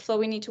workflow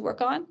we need to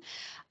work on.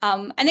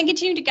 And then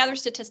continue to gather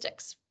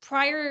statistics.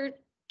 Prior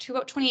to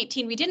about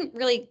 2018, we didn't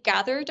really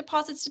gather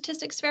deposit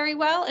statistics very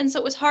well. And so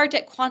it was hard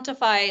to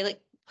quantify,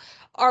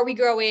 are we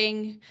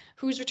growing,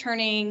 who's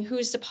returning,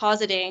 who's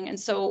depositing? And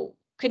so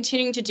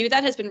continuing to do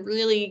that has been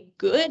really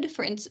good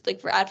for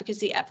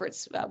advocacy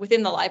efforts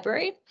within the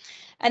library.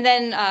 And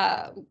then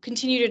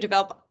continue to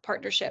develop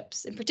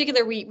partnerships. In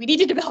particular, we need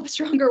to develop a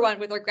stronger one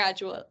with our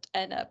graduate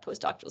and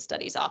postdoctoral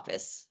studies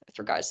office with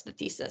regards to the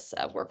thesis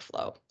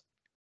workflow.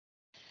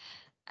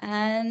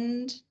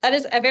 And that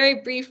is a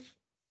very brief,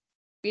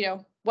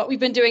 what we've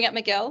been doing at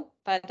McGill.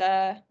 But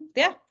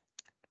yeah,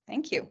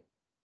 thank you.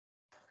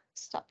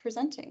 Stop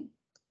presenting.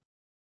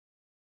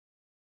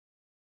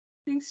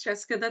 Thanks,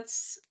 Jessica.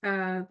 That's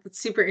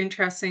super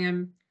interesting.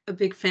 I'm a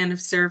big fan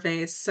of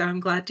surveys, so I'm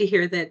glad to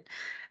hear that.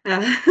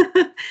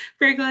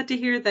 Very glad to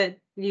hear that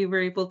you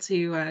were able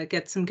to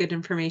get some good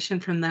information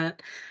from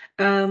that.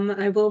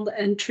 I will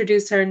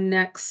introduce our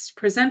next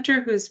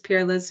presenter, who's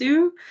Pierre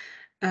Lasou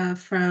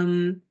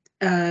from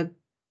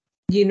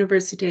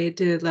Universitè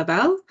de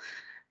Laval.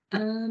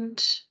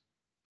 And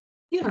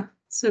yeah,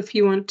 so if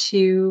you want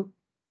to,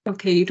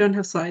 okay, you don't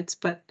have slides,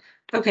 but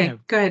okay, no.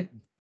 Go ahead.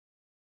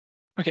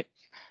 Okay.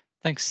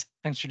 Thanks,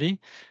 Julie.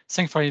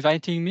 Thanks for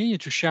inviting me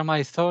to share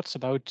my thoughts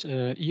about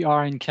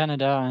ER in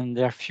Canada and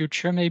their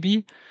future,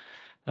 maybe.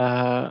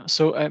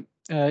 So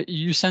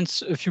you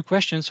sent a few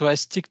questions, so I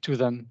stick to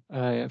them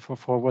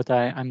for what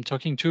I'm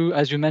talking to.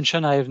 As you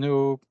mentioned, I have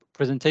no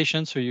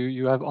presentation, so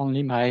you have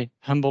only my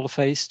humble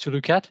face to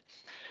look at.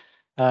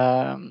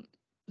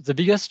 The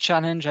biggest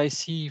challenge I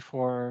see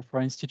for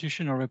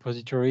institutional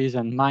repositories,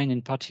 and mine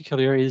in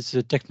particular, is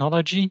the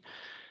technology.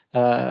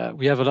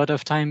 We have a lot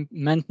of time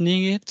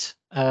maintaining it.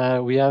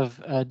 We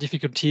have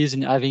difficulties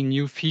in having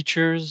new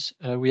features.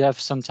 We have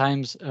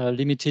sometimes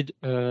limited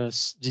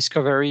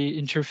discovery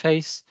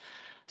interface.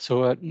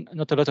 So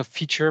not a lot of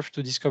features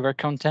to discover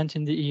content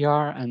in the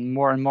ER, and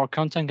more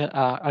content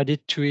are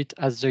added to it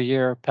as the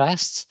year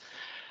passed.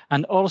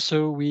 And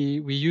also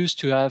we used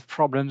to have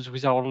problems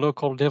with our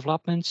local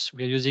developments.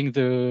 We're using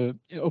the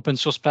open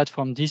source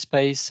platform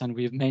DSpace, and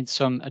we've made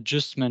some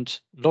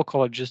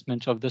local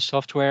adjustment of the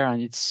software,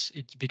 and it's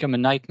become a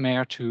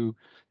nightmare to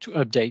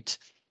update.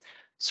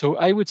 So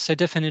I would say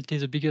definitely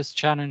the biggest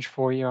challenge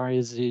for ER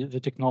is the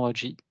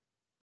technology.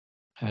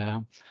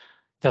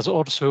 There's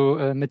also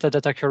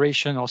metadata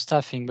curation or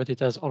staffing, but it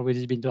has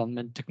already been done.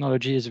 And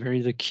technology is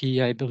very the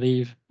key, I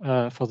believe,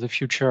 for the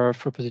future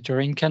of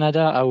repository in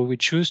Canada. How we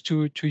choose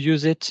to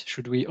use it?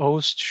 Should we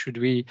host? Should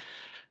we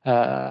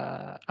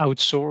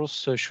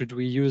outsource? Should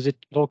we use it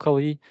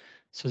locally?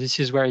 So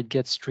this is where it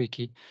gets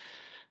tricky.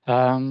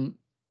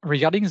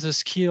 Regarding the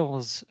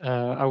skills,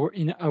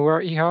 in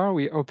our ER,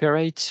 we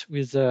operate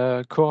with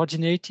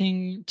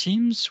coordinating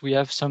teams. We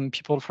have some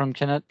people from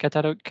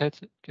cataloging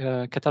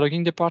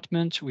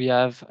department. We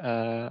have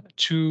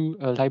 2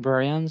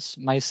 librarians,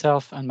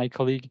 myself and my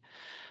colleague,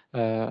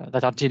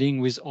 that are dealing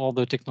with all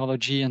the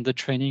technology and the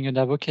training and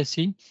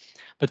advocacy.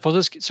 But for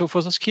the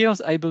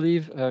skills, I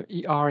believe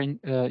ER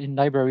in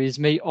libraries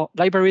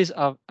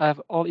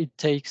have all it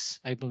takes,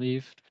 I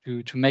believe,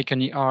 to make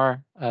an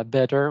ER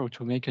better, or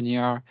to make an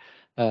ER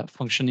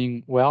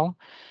functioning well.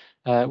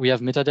 We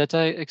have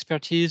metadata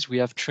expertise, we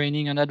have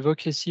training and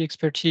advocacy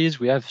expertise,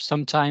 we have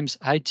sometimes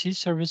IT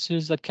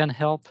services that can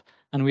help,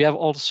 and we have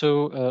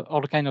also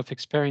all kind of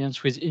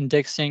experience with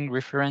indexing,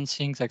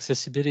 referencing,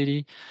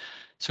 accessibility.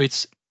 So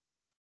it's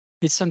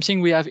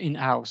something we have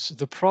in-house.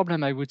 The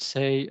problem, I would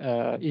say,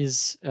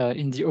 is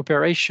in the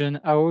operation,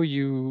 how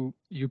you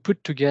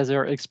put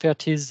together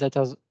expertise that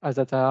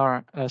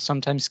are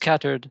sometimes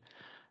scattered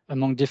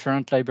among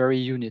different library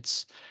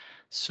units.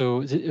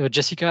 So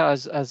Jessica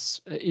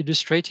has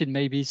illustrated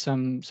maybe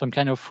some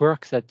kind of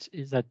work that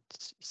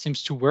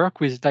seems to work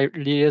with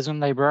liaison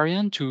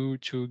librarian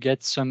to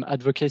get some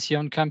advocacy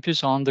on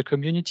campus or on the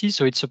community.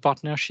 So it's a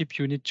partnership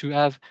you need to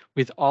have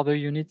with other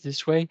units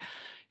this way.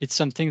 It's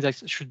something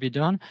that should be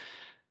done.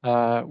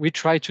 We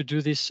try to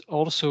do this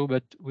also,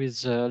 but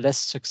with less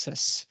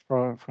success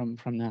from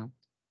now.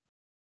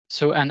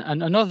 So and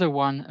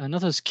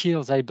another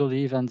skills I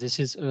believe, and this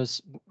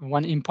is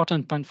one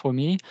important point for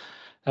me,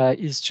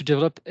 is to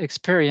develop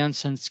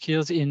experience and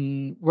skills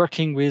in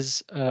working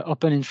with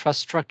open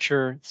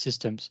infrastructure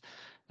systems.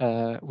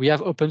 We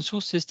have open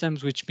source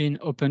systems, which mean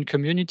open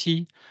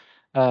community.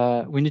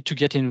 We need to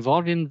get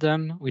involved in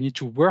them. We need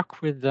to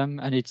work with them,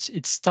 and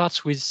it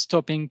starts with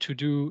stopping to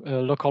do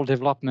local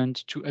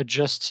development to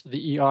adjust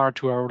the ER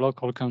to our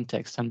local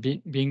context,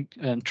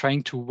 and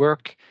trying to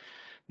work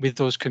with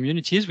those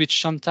communities,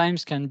 which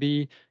sometimes can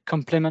be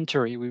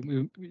complementary.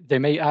 They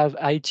may have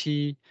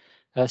IT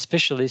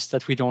specialists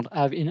that we don't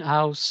have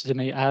in-house. They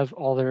may have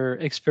other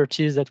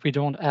expertise that we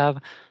don't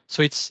have.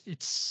 So it's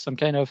some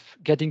kind of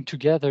getting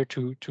together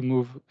to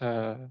move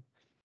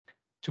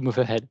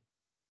ahead.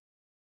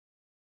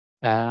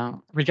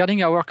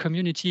 Regarding our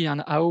community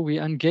and how we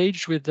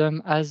engage with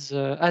them, as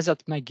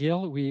at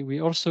McGill,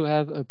 we also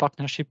have a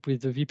partnership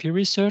with the VP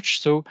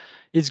Research. So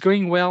it's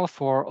going well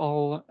for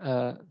all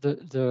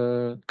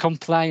the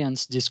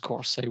compliance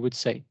discourse, I would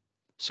say.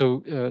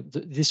 So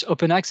this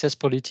open access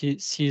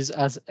policies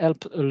has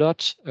helped a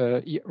lot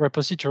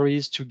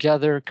repositories to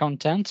gather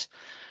content.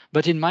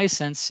 But in my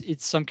sense,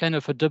 it's some kind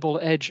of a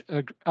double-edged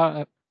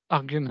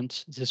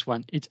argument, this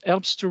one. It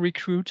helps to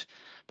recruit,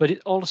 but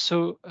it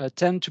also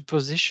tends to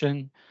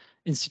position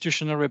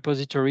institutional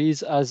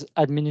repositories as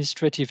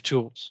administrative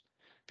tools,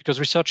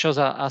 because researchers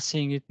are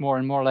seeing it more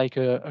and more like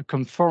a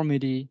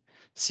conformity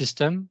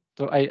system.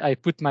 So I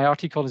put my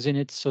articles in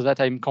it so that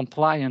I'm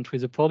compliant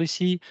with the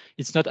policy.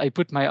 It's not I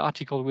put my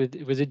article with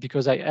it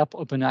because I help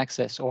open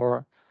access,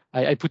 or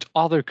I put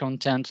other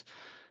content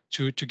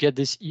to get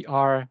this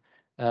ER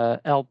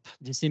help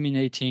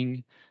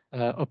disseminating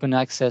open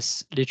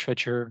access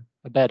literature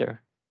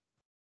better.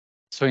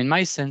 So in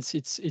my sense,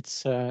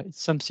 it's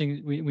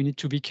something we need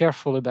to be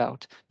careful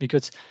about,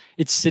 because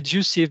it's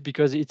seductive,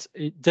 because it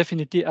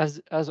definitely, as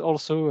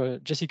also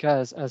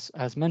Jessica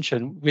has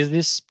mentioned, with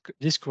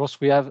this course,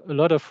 we have a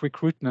lot of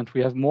recruitment. We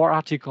have more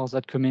articles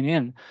that coming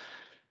in,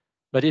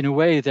 but in a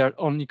way, they're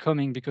only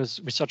coming because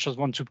researchers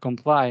want to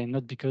comply,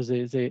 not because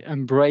they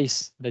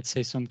embrace, let's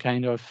say, some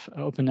kind of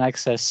open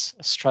access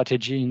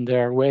strategy in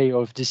their way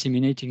of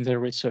disseminating their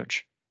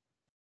research.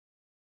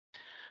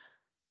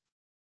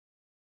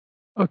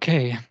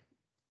 Okay.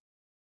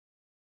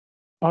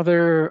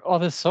 Other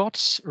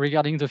thoughts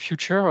regarding the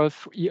future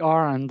of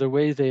ER and the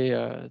way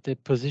they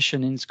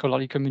position in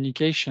scholarly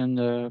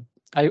communication?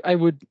 I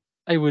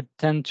would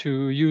tend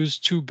to use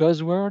two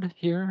buzzwords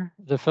here.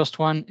 The first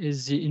one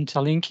is the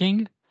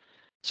interlinking.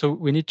 So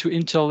we need to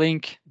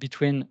interlink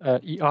between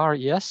ER,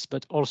 yes,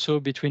 but also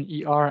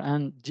between ER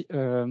and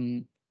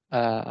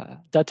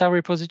data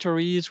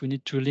repositories. We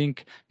need to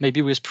link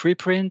maybe with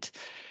preprint.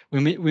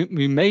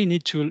 We may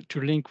need to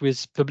link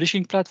with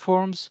publishing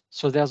platforms.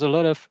 So there's a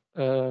lot of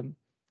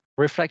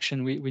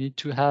reflection we need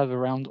to have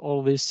around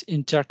all this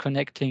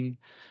interconnecting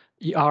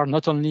ER,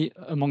 not only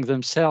among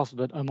themselves,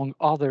 but among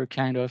other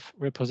kind of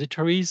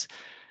repositories.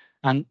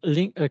 And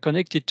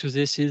connected to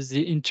this is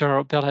the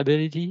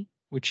interoperability,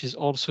 which is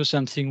also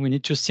something we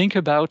need to think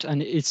about.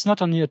 And it's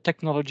not only a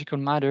technological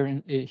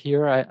matter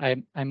here.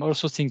 I'm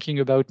also thinking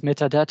about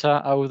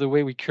metadata, how the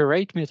way we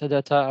curate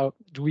metadata, how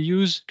do we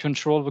use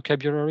control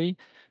vocabulary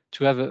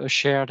to have a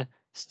shared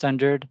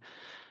standard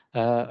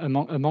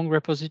among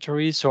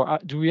repositories? So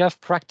do we have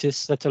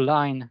practice that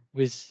align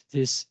with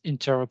this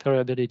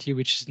interoperability,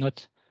 which is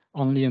not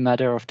only a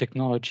matter of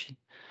technology?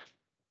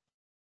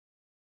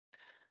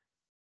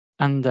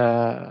 And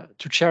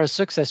to share a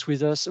success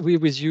with us,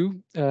 with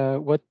you,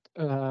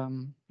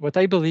 what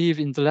I believe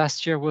in the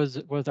last year was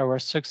our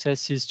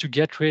success is to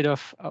get rid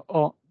of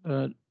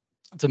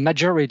the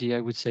majority,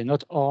 I would say,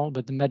 not all,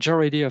 but the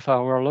majority of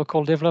our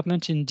local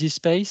development in this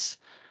space.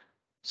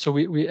 So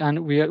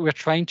we're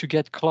trying to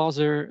get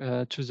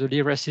closer to the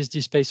LibreSys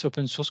DSpace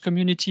open source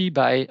community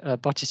by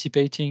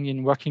participating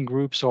in working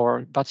groups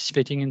or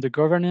participating in the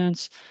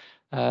governance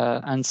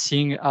and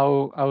seeing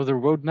how the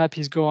roadmap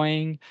is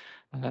going.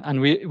 And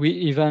we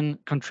even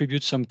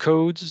contribute some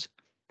codes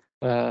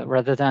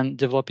rather than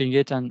developing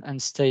it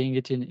and staying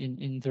it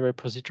in the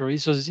repository.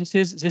 So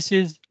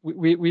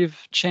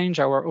we've changed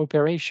our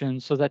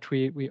operation so that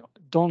we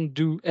don't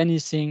do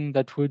anything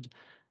that would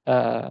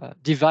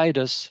divide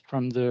us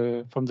from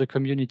the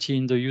community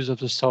in the use of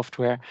the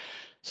software.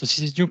 So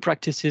these new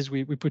practices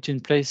we put in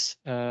place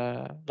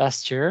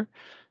last year.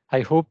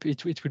 I hope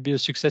it will be a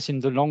success in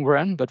the long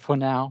run, but for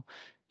now,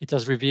 it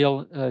has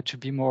revealed to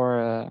be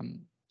more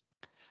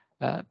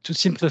to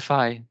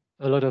simplify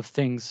a lot of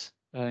things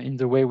in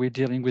the way we're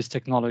dealing with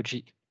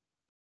technology.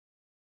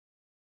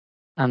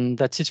 And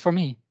that's it for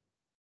me.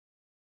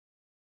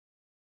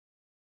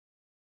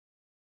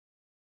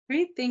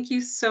 Great, thank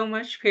you so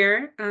much,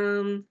 Pierre.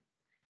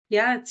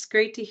 Yeah, it's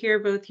great to hear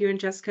both you and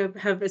Jessica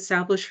have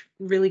established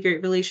really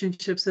great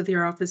relationships with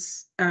your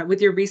office,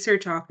 with your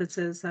research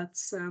offices.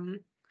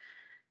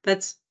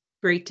 That's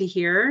great to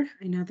hear.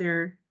 I know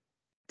they're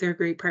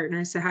great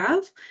partners to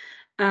have.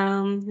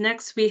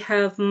 Next, we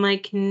have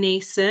Mike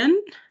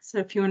Nason. So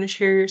if you want to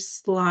share your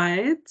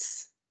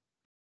slides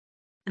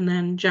and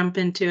then jump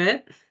into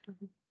it.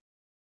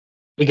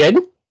 We good?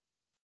 I'm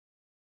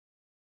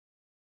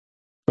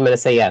going to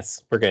say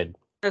yes, we're good.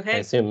 Okay. I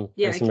assume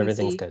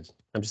everything's see. good.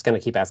 I'm just going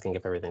to keep asking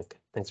if everything's good.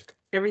 Thanks.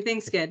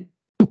 Everything's good.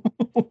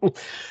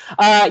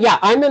 Yeah,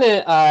 I'm going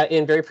to,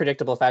 in very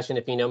predictable fashion,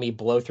 if you know me,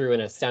 blow through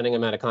an astounding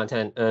amount of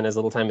content in as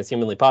little time as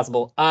humanly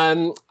possible.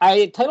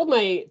 I titled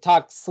my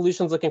talk,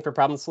 Solutions Looking for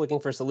Problems, Looking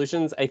for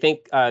Solutions. I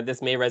think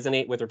this may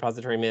resonate with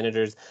repository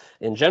managers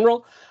in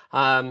general.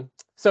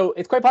 So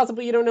it's quite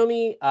possible you don't know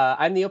me.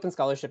 I'm the Open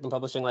Scholarship and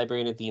Publishing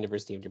Librarian at the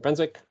University of New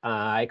Brunswick.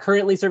 I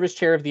currently serve as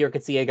chair of the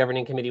ORCID-CA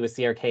Governing Committee with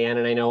CRKN,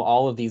 and I know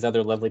all of these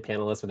other lovely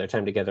panelists with their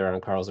time together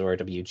on CAAL's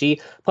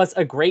ORWG, plus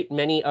a great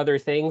many other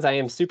things. I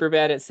am super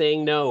bad at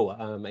saying no.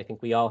 I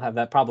think we all have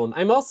that problem.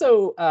 I'm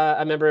also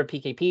a member of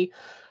PKP,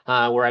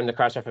 where I'm the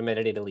cross-reference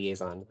metadata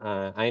liaison.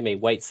 I am a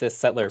white cis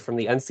settler from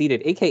the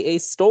unceded, aka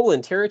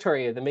stolen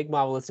territory of the Mi'kmaq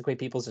Wolastoqey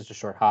peoples, just a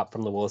short hop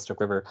from the Wolastoq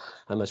River,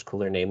 a much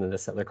cooler name than the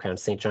settler-crowned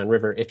St. John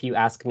River, if you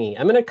ask me.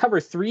 I'm going to cover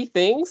three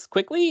things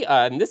quickly,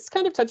 and this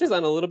kind of touches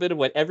on a little bit of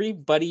what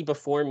everybody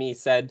before me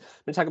said. I'm going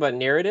to talk about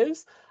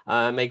narratives,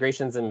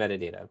 migrations, and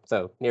metadata.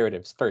 So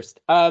narratives first.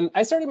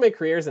 I started my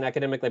career as an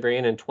academic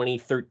librarian in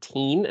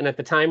 2013, and at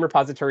the time,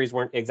 repositories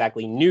weren't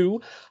exactly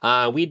new.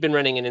 We'd been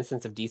running an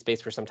instance of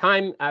DSpace for some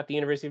time at the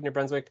University of New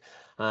Brunswick,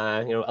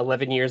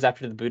 11 years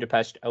after the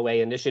Budapest OA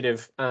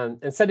initiative.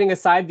 And setting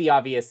aside the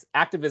obvious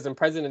activism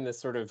present in this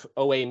sort of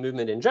OA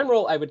movement in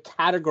general, I would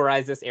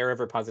categorize this era of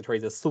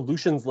repositories as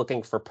solutions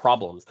looking for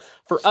problems.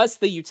 For us,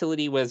 the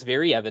utility was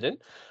very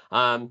evident.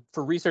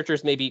 For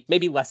researchers,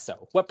 maybe less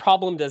so. What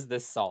problem does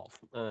this solve?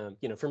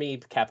 For me,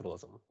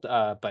 capitalism.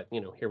 But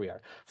here we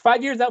are.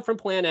 5 years out from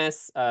Plan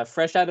S,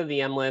 fresh out of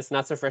the M list,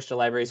 not so fresh to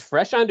libraries,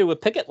 fresh onto a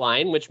picket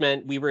line, which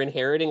meant we were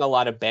inheriting a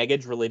lot of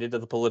baggage related to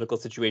the political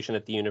situation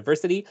at the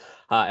university.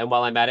 And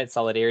while I'm at it,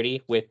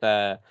 solidarity with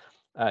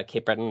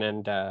Cape Breton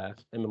and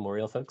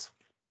Memorial folks.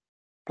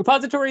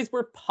 Repositories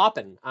were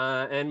popping,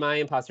 and my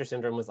imposter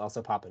syndrome was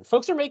also popping.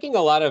 Folks are making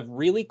a lot of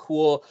really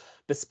cool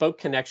bespoke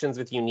connections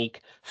with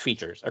unique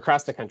features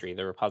across the country.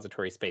 The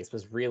repository space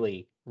was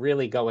really,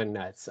 really going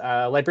nuts.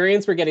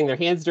 Librarians were getting their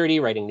hands dirty,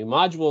 writing new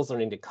modules,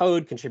 learning to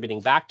code, contributing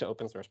back to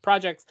open source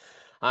projects.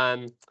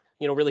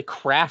 really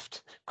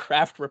craft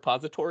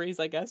repositories,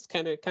 I guess,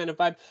 kind of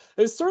vibe.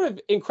 It was sort of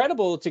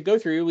incredible to go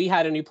through. We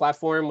had a new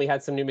platform, we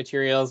had some new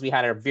materials, we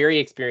had a very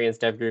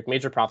experienced dev group.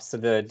 Major props to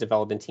the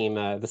development team,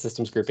 the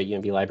systems group at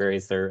UNB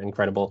Libraries. They're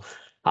incredible.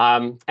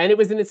 And it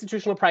was an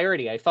institutional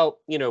priority. I felt,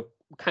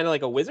 kind of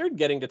like a wizard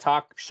getting to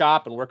talk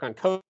shop and work on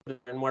code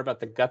and more about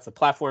the guts of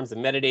platforms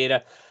and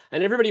metadata.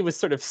 And everybody was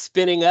sort of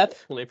spinning up,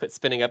 when I put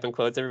spinning up in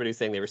quotes, everybody was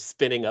saying they were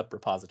spinning up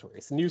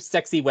repositories, new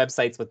sexy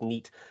websites with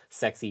neat,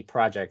 sexy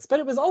projects. But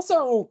it was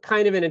also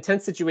kind of an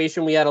intense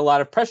situation. We had a lot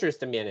of pressures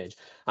to manage.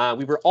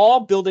 We were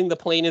all building the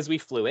plane as we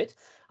flew it.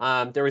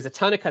 There was a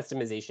ton of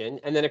customization.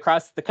 And then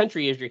across the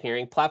country, as you're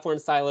hearing, platform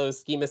silos,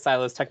 schema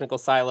silos, technical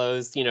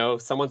silos,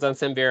 someone's on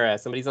Samvera,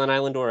 somebody's on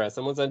Islandora,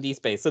 someone's on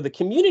DSpace. So the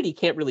community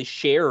can't really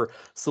share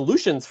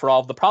solutions for all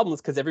of the problems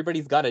because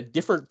everybody's got a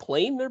different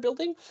plane they're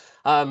building.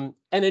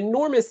 An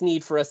enormous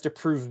need for us to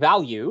prove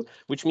value,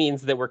 which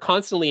means that we're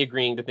constantly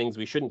agreeing to things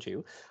we shouldn't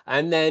do.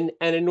 And then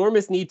an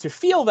enormous need to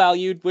feel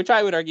valued, which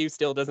I would argue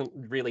still doesn't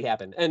really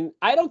happen. And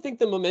I don't think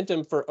the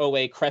momentum for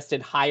OA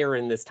crested higher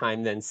in this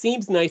time than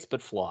seems nice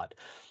but flawed.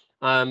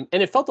 And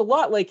it felt a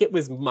lot like it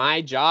was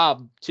my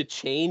job to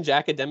change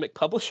academic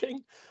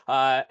publishing.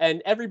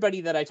 And everybody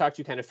that I talked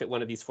to kind of fit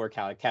one of these four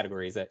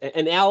categories.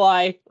 An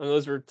ally, and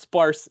those were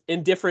sparse,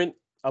 indifferent,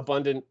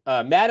 abundant,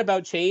 mad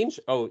about change.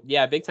 Oh,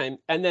 yeah, big time.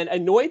 And then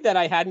annoyed that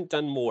I hadn't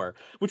done more,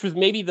 which was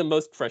maybe the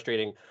most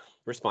frustrating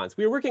response.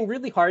 We were working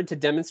really hard to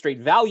demonstrate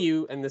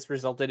value, and this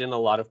resulted in a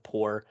lot of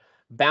poor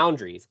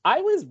boundaries.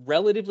 I was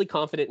relatively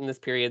confident in this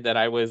period that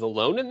I was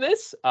alone in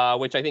this,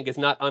 which I think is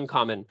not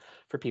uncommon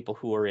for people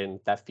who are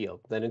in that field.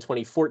 Then in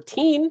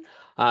 2014,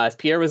 as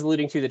Pierre was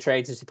alluding to, the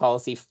triagency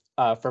policy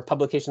for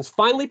publications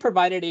finally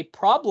provided a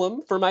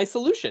problem for my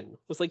solution. It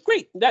was like,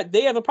 great, that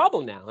they have a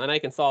problem now, and I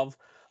can solve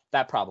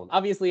that problem.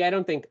 Obviously, I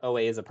don't think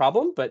OA is a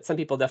problem, but some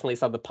people definitely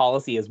saw the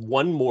policy as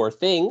one more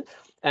thing,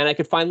 and I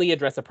could finally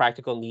address a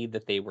practical need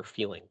that they were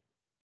feeling.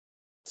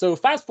 So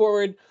fast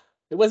forward,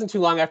 it wasn't too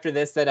long after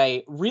this that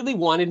I really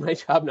wanted my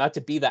job not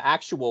to be the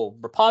actual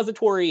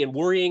repository and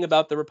worrying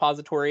about the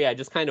repository. I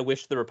just kind of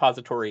wished the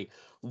repository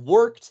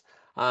worked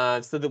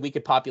so that we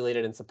could populate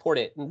it and support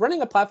it. And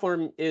running a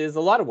platform is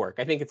a lot of work.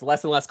 I think it's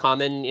less and less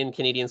common in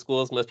Canadian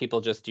schools. Most people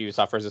just do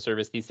software as a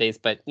service these days,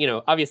 but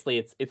obviously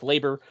it's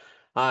labor.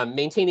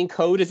 Maintaining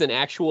code is an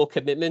actual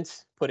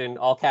commitment. Put in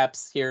all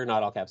caps here,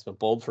 not all caps, but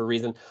bold for a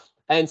reason.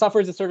 And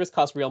software as a service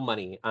costs real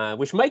money,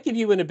 which might give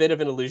you a bit of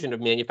an illusion of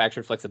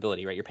manufactured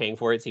flexibility, right? You're paying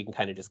for it, so you can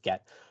kind of just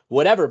get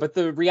whatever. But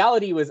the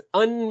reality was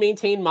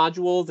unmaintained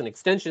modules and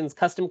extensions,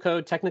 custom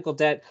code, technical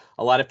debt,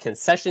 a lot of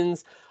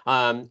concessions,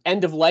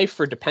 end of life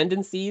for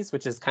dependencies,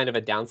 which is kind of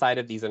a downside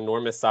of these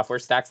enormous software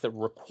stacks that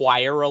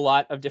require a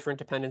lot of different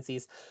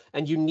dependencies,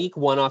 and unique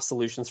one-off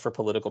solutions for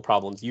political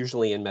problems,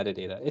 usually in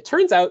metadata. It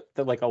turns out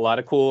that like a lot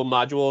of cool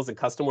modules and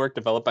custom work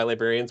developed by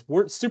librarians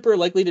weren't super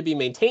likely to be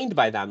maintained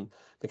by them,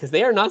 because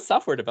they are not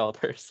software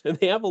developers and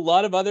they have a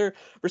lot of other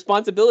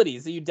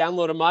responsibilities. So you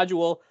download a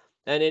module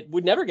and it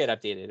would never get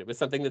updated. It was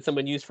something that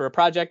someone used for a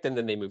project and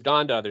then they moved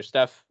on to other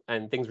stuff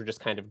and things were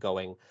just kind of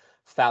going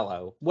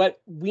fallow.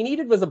 What we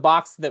needed was a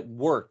box that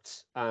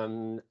worked.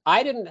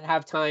 I didn't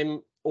have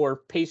time or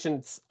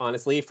patience,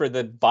 honestly, for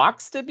the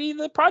box to be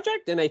the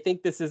project. And I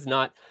think this is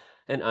not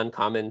an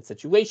uncommon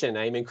situation.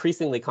 I'm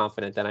increasingly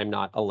confident that I'm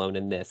not alone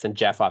in this. And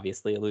Geoff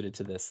obviously alluded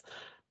to this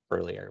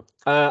earlier.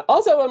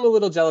 Also, I'm a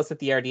little jealous that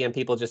the RDM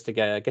people just to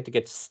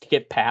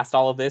get past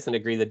all of this and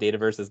agree that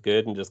Dataverse is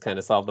good and just kind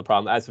of solve the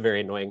problem. That's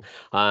very annoying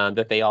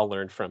that they all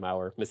learned from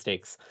our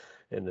mistakes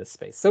in this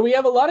space. So we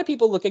have a lot of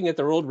people looking at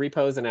their old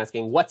repos and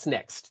asking, what's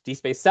next?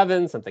 DSpace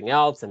 7, something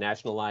else, a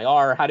national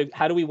IR.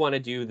 How do we want to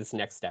do this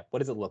next step? What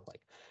does it look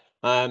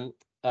like?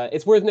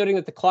 It's worth noting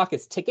that the clock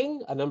is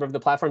ticking. A number of the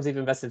platforms we've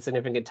invested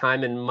significant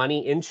time and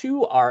money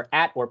into are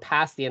at or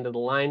past the end of the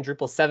line.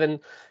 Drupal 7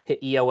 hit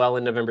EOL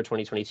in November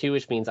 2022,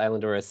 which means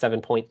Islandora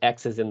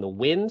 7.x is in the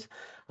wind.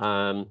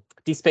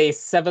 DSpace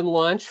 7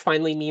 launch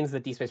finally means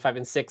that DSpace 5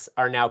 and 6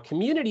 are now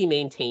community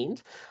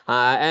maintained.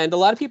 And a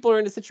lot of people are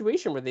in a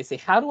situation where they say,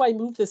 how do I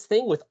move this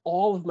thing with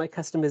all of my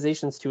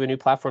customizations to a new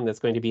platform that's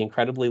going to be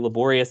incredibly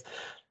laborious?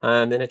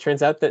 And it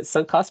turns out that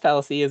sunk cost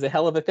fallacy is a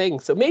hell of a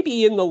thing. So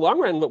maybe in the long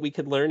run, what we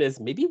could learn is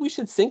maybe we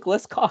should sink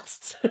less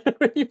costs.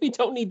 Maybe we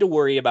don't need to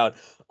worry about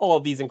all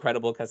of these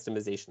incredible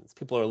customizations.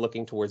 People are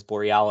looking towards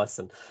Borealis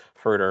and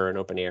Herder and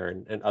OpenAir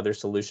and other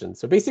solutions.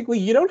 So basically,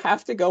 you don't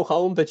have to go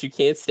home, but you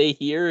can't stay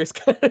here is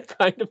kind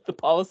of the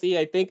policy,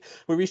 I think,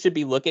 where we should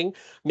be looking.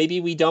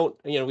 Maybe we don't,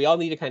 we all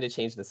need to kind of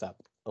change this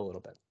up a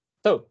little bit.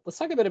 So let's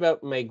talk a bit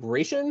about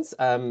migrations.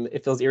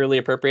 It feels eerily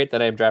appropriate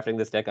that I'm drafting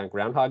this deck on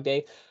Groundhog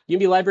Day.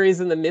 UNB Library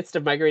is in the midst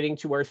of migrating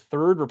to our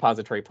third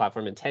repository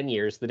platform in 10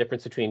 years. The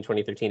difference between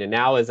 2013 and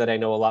now is that I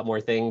know a lot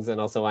more things,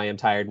 and also I am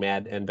tired,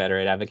 mad, and better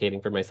at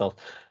advocating for myself.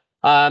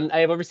 I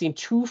have overseen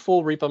 2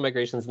 full repo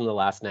migrations in the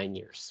last 9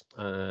 years,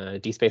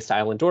 DSpace to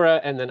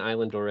Islandora and then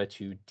Islandora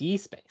to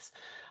DSpace.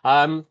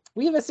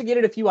 We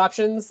investigated a few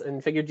options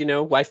and figured, you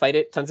know, why fight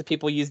it? Tons of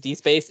people use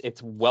DSpace.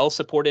 It's well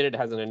supported. It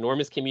has an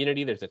enormous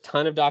community. There's a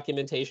ton of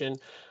documentation.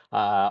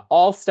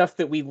 All stuff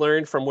that we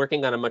learned from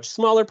working on a much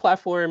smaller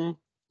platform,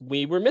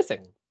 we were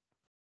missing.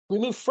 We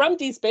moved from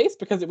DSpace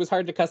because it was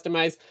hard to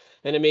customize,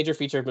 and a major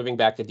feature of moving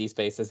back to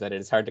DSpace is that it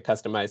is hard to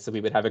customize, so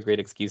we would have a great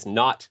excuse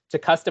not to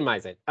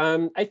customize it.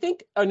 I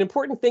think an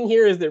important thing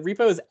here is that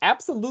repos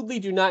absolutely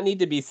do not need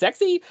to be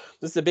sexy.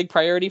 This is a big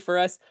priority for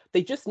us.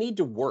 They just need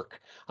to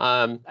work.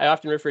 I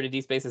often refer to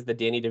DSpace as the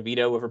Danny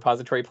DeVito of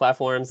repository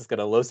platforms. It's got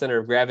a low center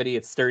of gravity.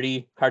 It's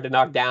sturdy, hard to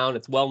knock down.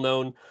 It's well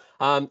known.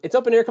 It's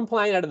open air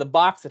compliant out of the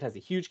box. It has a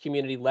huge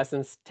community, less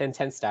than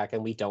 10 stack,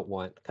 and we don't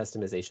want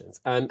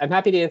customizations. I'm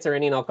happy to answer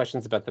any and all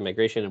questions about the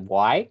migration and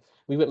why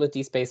we went with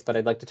DSpace, but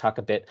I'd like to talk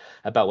a bit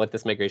about what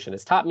this migration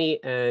has taught me,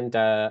 and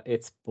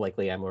it's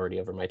likely I'm already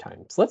over my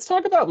time. So let's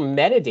talk about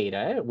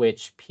metadata,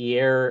 which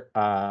Pierre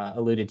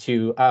alluded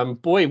to.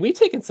 Boy, we've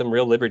taken some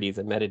real liberties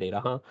in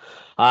metadata,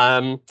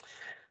 huh?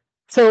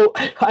 So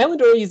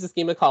Islandora uses a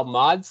schema called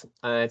mods.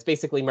 It's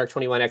basically Mark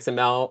 21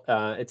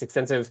 XML. It's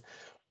extensive,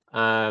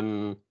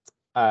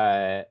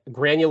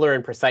 granular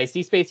and precise.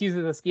 DSpace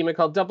uses a schema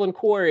called Dublin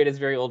Core. It is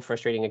very old,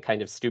 frustrating, and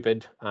kind of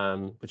stupid,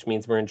 which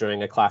means we're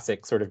enjoying a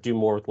classic sort of do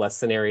more with less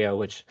scenario,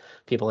 which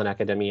people in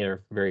academia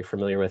are very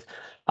familiar with.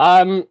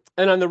 And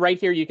on the right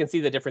here, you can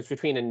see the difference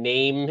between a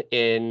name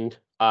in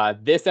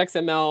this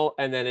XML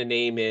and then a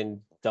name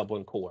in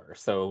Dublin Core.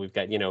 So we've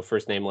got, you know,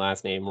 first name,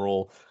 last name,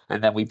 role,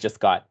 and then we've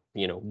just got,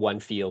 you know, one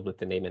field with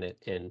the name in it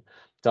in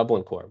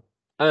Dublin Core.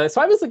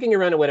 So I was looking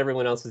around at what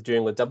everyone else was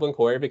doing with Dublin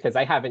Core because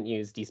I haven't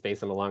used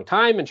DSpace in a long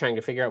time and trying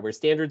to figure out where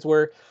standards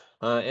were.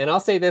 And I'll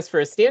say this, for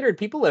a standard,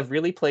 people have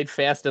really played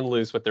fast and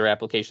loose with their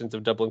applications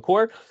of Dublin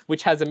Core,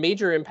 which has a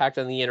major impact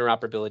on the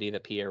interoperability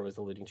that Pierre was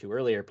alluding to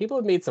earlier. People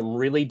have made some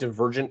really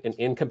divergent and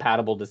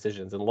incompatible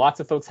decisions, and lots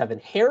of folks have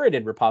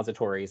inherited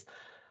repositories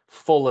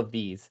full of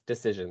these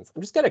decisions.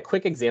 I'm just got a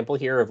quick example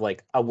here of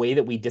like a way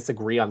that we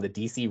disagree on the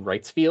DC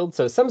rights field.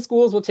 So some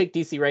schools will take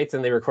DC rights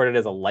and they record it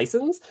as a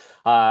license.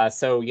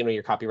 So, you know,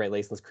 your copyright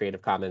license, Creative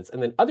Commons,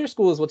 and then other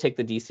schools will take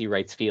the DC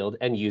rights field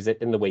and use it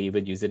in the way you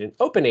would use it in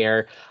open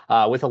air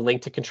with a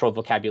link to controlled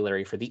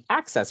vocabulary for the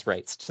access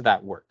rights to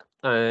that work.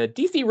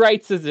 DC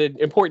rights is an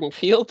important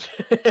field,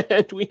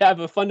 and we have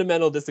a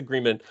fundamental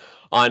disagreement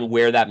on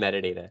where that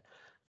metadata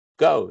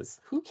goes.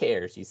 Who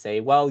cares? You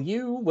say, well,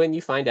 when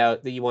you find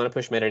out that you want to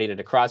push metadata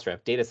to Crossref,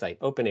 DataCite,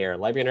 OpenAir,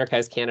 Library and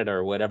Archives Canada,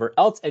 or whatever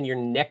else, and you're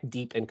neck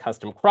deep in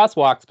custom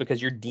crosswalks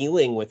because you're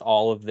dealing with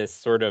all of this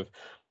sort of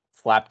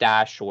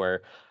slapdash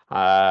or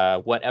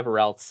whatever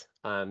else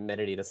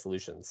metadata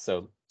solutions.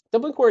 So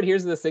Dublin Core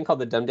adheres to this thing called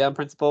the dumb down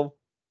principle,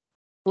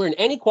 where in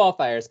any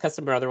qualifiers,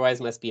 custom or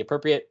otherwise, must be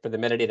appropriate for the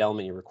metadata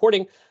element you're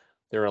recording.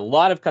 There are a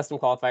lot of custom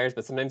qualifiers,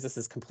 but sometimes this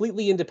is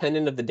completely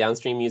independent of the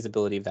downstream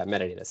usability of that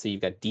metadata. So you've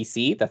got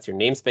DC, that's your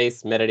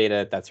namespace,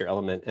 metadata, that's your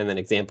element, and then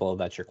example,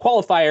 that's your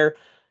qualifier.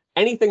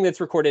 Anything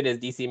that's recorded as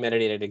DC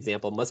metadata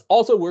example must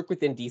also work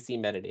within DC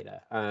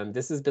metadata.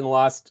 This has been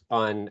lost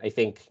on, I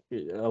think,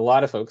 a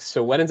lot of folks.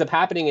 So what ends up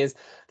happening is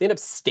they end up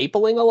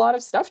stapling a lot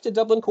of stuff to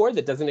Dublin Core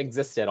that doesn't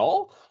exist at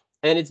all.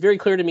 And it's very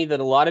clear to me that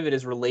a lot of it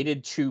is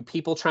related to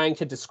people trying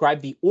to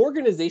describe the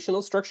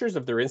organizational structures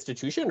of their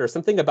institution or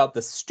something about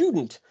the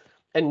student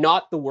and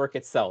not the work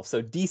itself.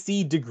 So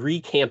DC degree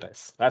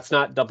campus, that's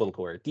not Dublin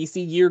Core.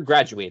 DC year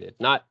graduated,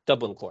 not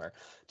Dublin Core.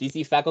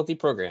 DC faculty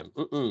program,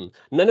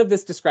 None of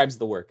this describes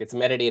the work. It's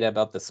metadata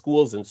about the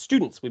schools and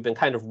students. We've been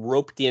kind of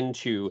roped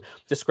into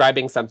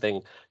describing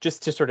something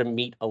just to sort of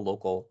meet a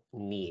local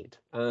need.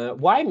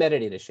 Why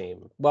metadata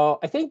shame? Well,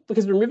 I think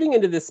because we're moving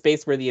into this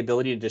space where the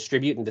ability to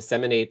distribute and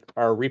disseminate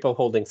our repo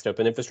holdings to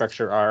open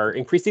infrastructure are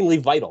increasingly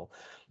vital.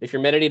 If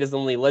your metadata is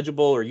only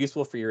legible or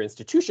useful for your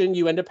institution,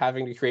 you end up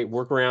having to create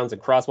workarounds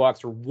and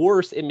crosswalks, or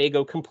worse, it may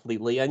go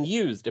completely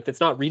unused. If it's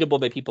not readable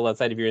by people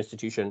outside of your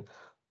institution,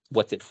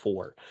 what's it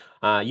for?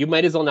 You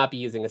might as well not be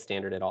using a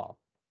standard at all.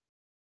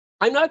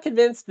 I'm not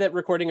convinced that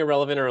recording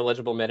irrelevant or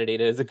illegible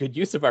metadata is a good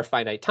use of our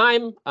finite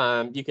time.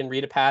 You can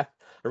read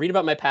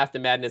about my path to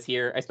madness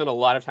here. I spent a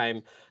lot of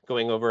time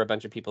going over a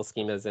bunch of people's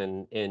schemas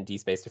in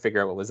DSpace to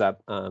figure out what was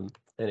up, and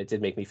it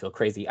did make me feel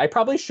crazy. I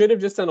probably should have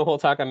just done a whole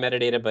talk on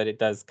metadata, but it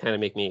does kind of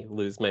make me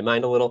lose my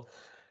mind a little.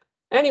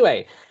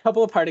 Anyway, a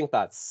couple of parting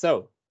thoughts.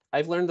 So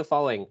I've learned the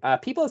following.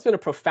 People have spent a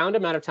profound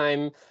amount of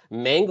time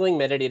mangling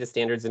metadata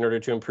standards in order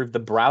to improve the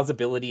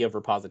browsability of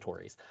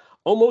repositories.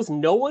 Almost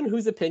no one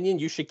whose opinion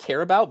you should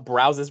care about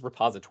browses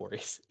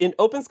repositories. In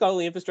open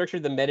scholarly infrastructure,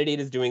 the metadata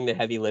is doing the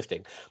heavy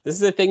lifting. This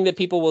is a thing that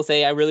people will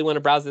say, I really want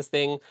to browse this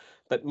thing,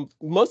 but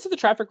most of the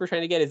traffic we're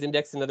trying to get is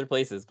indexed in other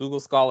places, Google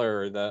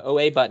Scholar or the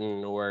OA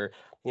button, or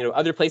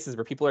other places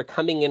where people are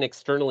coming in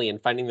externally and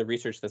finding the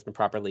research that's been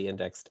properly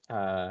indexed.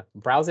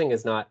 Browsing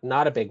is not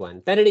a big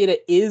one. Metadata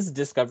is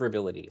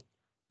discoverability.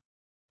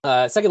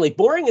 Secondly,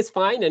 boring is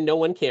fine and no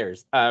one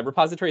cares.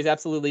 Repositories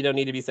absolutely don't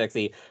need to be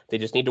sexy. They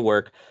just need to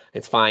work.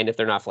 It's fine if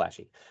they're not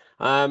flashy.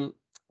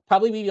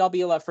 Probably we'd all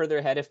be a lot further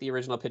ahead if the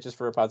original pitches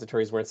for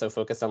repositories weren't so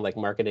focused on like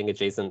marketing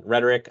adjacent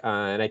rhetoric.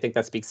 And I think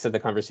that speaks to the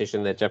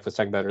conversation that Geoff was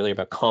talking about earlier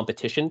about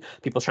competition,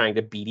 people trying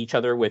to beat each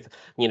other with,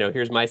 you know,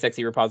 here's my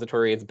sexy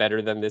repository, it's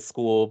better than this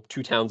school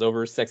 2 towns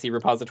over sexy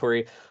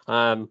repository. You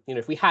know,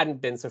 if we hadn't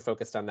been so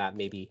focused on that,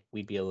 maybe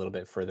we'd be a little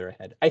bit further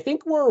ahead. I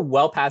think we're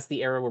well past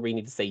the era where we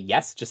need to say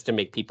yes just to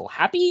make people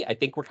happy. I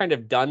think we're kind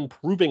of done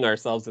proving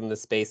ourselves in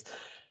this space.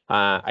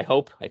 I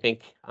hope, I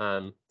think,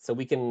 so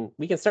we can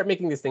start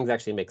making these things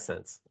actually make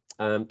sense.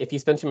 If you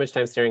spend too much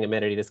time staring at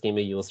metadata schema,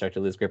 you will start to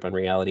lose grip on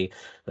reality,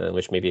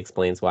 which maybe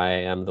explains why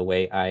I am the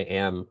way I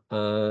am.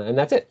 And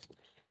that's it.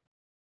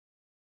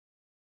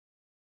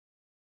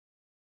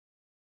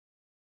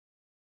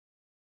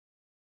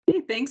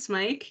 Hey, thanks,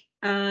 Mike.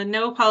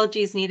 No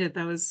apologies needed.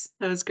 That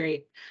was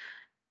great.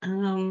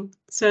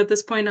 So at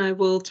this point, I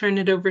will turn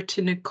it over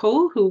to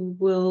Nicole, who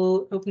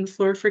will open the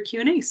floor for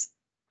Q&As.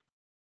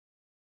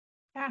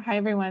 Yeah, hi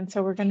everyone.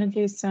 So we're going to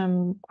do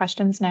some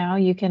questions now.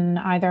 You can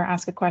either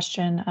ask a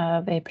question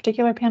of a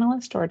particular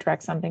panelist or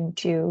direct something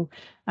to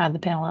the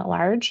panel at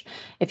large.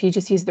 If you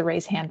just use the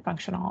raise hand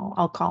function,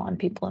 I'll call on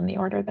people in the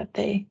order that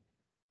they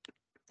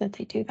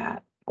do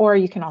that. Or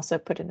you can also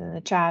put it in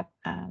the chat,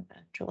 and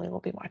Julie will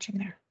be watching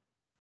there.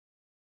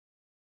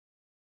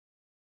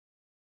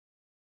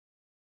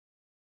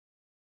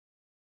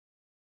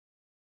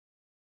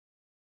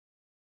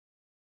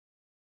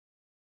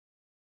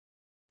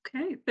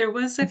 Okay, there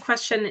was a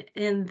question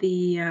in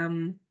the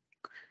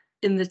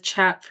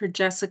chat for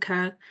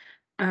Jessica.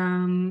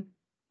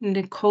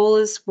 Nicole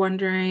is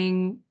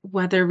wondering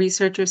whether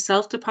researchers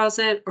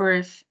self-deposit or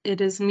if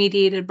it is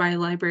mediated by a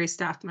library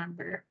staff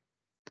member.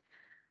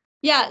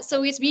 Yeah,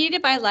 so it's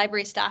mediated by a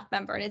library staff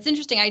member. And it's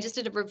interesting, I just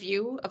did a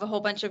review of a whole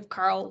bunch of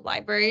CAAL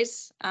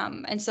libraries.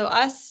 And so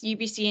us,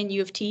 UBC and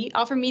U of T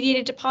offer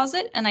mediated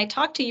deposit. And I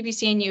talked to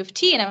UBC and U of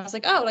T and I was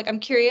like, oh, like,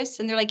 I'm curious.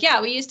 And they're like,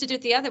 yeah, we used to do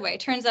it the other way.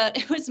 It turns out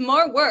it was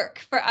more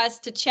work for us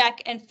to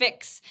check and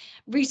fix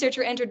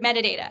researcher entered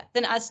metadata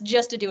than us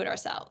just to do it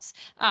ourselves.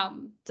 So I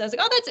was like,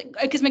 oh, that's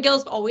because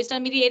McGill's always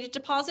done mediated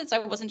deposits.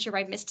 So I wasn't sure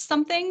if I missed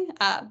something.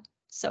 Yeah,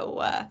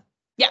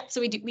 so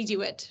we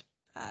do it,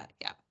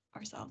 yeah,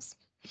 ourselves.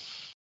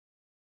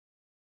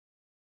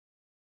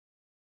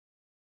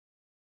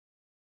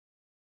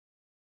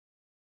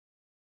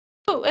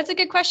 Oh, that's a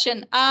good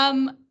question.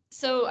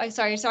 So I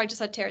just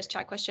saw Tara's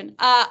chat question.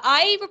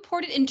 I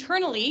reported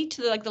internally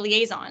to the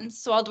liaisons.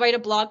 So I'll write a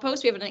blog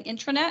post. We have an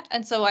intranet,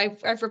 and so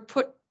I've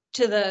put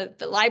to the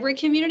library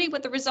community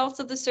what the results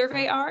of the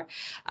survey are,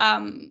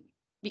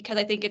 because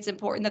I think it's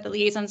important that the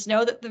liaisons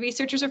know that the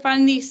researchers are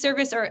finding the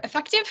service are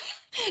effective,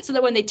 so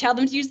that when they tell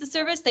them to use the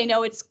service, they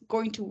know it's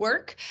going to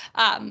work.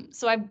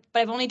 But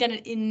I've only done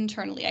it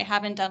internally. I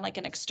haven't done like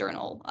an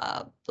external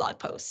blog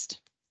post.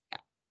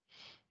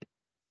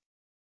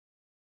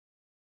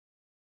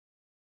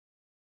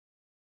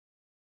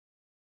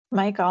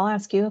 Mike, I'll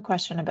ask you a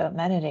question about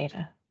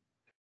metadata.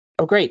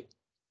 Oh, great.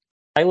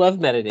 I love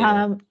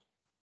metadata.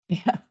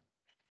 Yeah.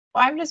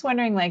 Well, I'm just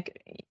wondering,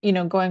 like, you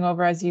know, going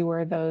over as you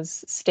were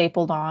those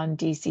stapled on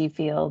DC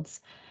fields,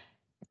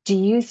 do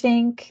you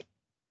think,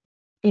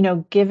 you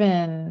know,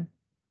 given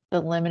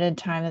the limited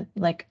time,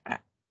 like,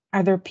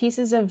 are there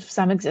pieces of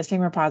some existing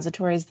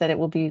repositories that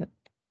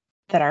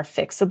are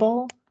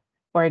fixable?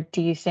 Or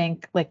do you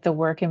think like the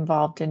work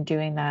involved in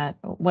doing that,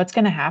 what's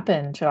going to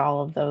happen to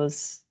all of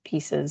those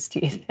pieces, do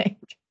you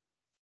think?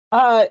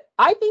 I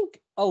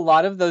think a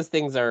lot of those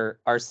things are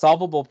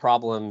solvable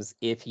problems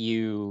if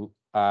you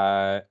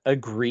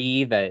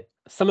agree that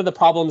some of the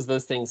problems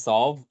those things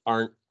solve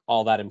aren't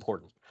all that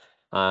important.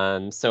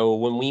 So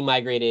when we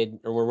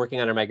migrated, or we're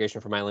working on our migration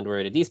from Island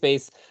Warrior to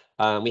DSpace,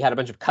 we had a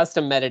bunch of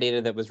custom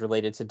metadata that was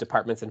related to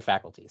departments and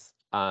faculties.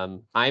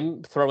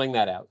 I'm throwing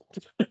that out.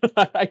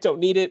 I don't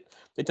need it.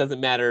 It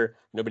doesn't matter.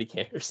 Nobody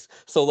cares.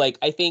 So like,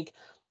 I think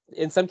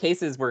in some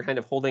cases we're kind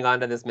of holding on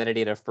to this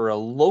metadata for a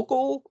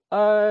local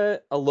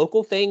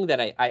thing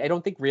that I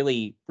don't think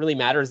really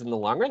matters in the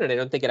long run, and I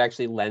don't think it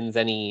actually lends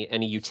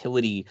any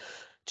utility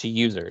to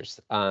users.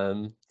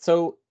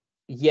 So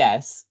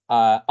yes.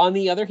 On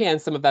the other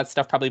hand, some of that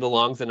stuff probably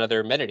belongs in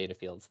other metadata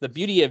fields. The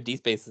beauty of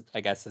DSpace,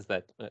 I guess, is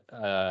that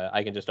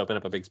I can just open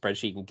up a big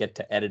spreadsheet and get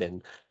to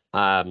editing.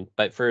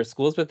 But for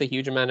schools with a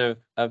huge amount of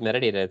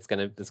metadata, it's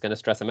gonna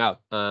stress them out.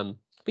 But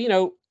you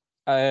know,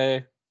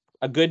 a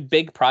good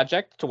big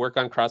project to work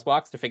on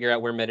crosswalks to figure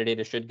out where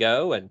metadata should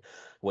go and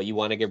what you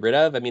want to get rid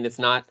of. I mean, it's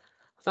not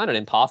an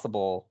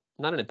impossible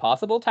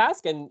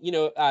task. And you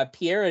know,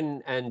 Pierre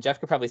and Geoff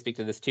could probably speak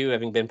to this too,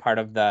 having been part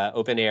of the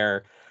open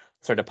air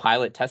sort of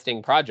pilot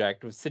testing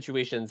project with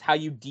situations, how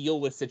you deal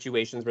with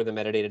situations where the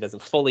metadata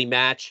doesn't fully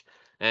match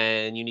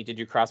and you need to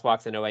do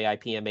crosswalks in OAI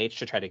PMH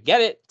to try to get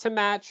it to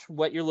match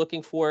what you're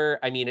looking for.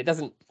 I mean, it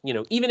doesn't, you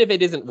know, even if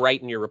it isn't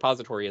right in your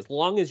repository, as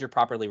long as you're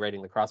properly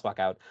writing the crosswalk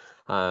out,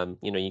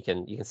 you know, you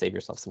can save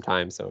yourself some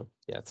time. So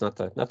yeah, it's not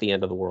the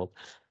end of the world.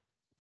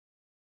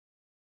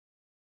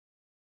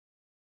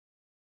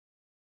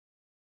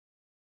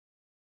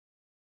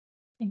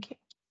 Thank you.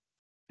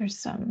 There's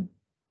some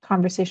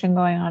conversation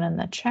going on in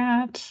the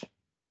chat.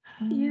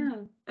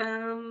 Yeah.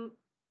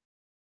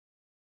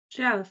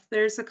 Geoff,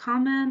 there's a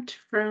comment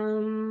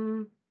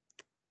from,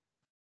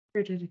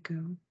 where did it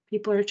go?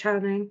 People are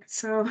chatting,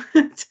 so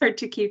it's hard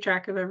to keep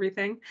track of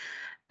everything.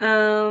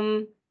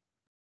 I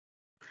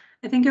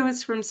think it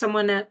was from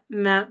someone at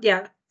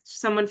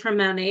someone from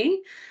Mount A.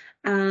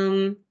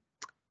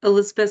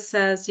 Elizabeth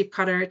says, you've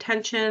caught our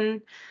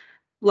attention.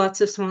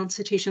 Lots of small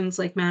institutions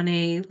like Mount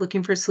A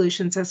looking for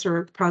solutions as their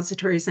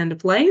repositories end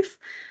of life.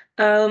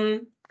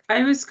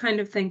 I was kind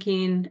of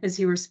thinking as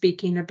you were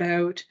speaking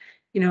about,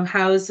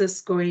 how is this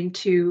going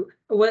to,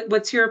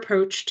 what's your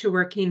approach to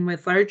working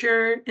with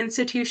larger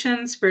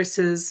institutions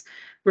versus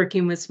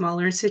working with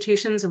smaller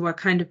institutions, and what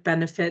kind of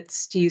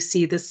benefits do you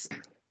see this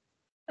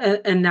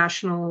a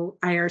national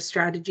IR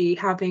strategy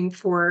having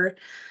for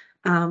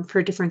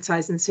different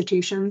size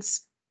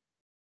institutions?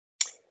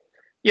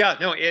 Yeah,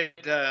 no, it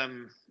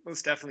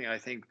most definitely. I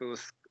think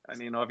both. I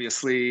mean,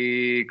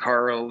 obviously,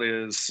 Carl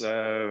is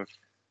who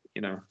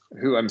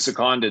I'm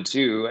seconded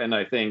to, and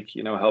I think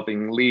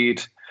helping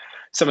lead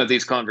some of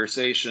these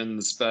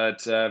conversations.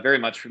 But very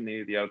much from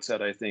the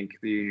outset, I think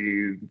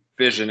the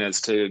vision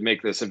is to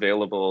make this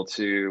available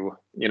to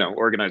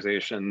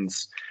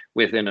organizations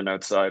within and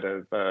outside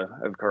of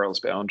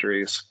Carl's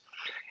boundaries.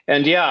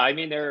 And yeah, I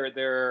mean,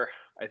 there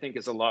I think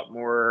is a lot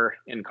more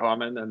in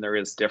common than there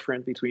is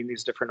different between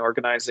these different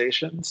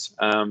organizations.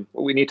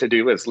 What we need to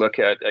do is look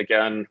at,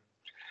 again,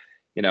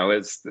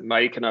 as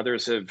Mike and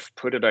others have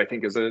put it, I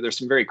think there's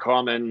some very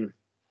common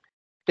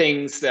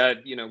things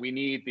that we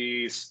need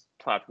these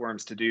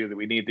platforms to do, that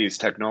we need these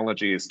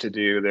technologies to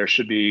do. There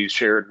should be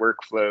shared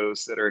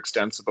workflows that are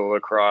extensible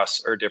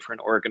across our different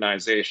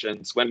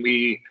organizations. When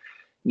we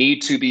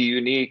need to be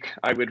unique,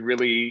 I would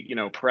really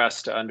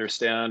press to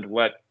understand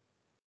what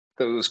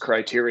those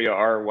criteria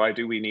are. Why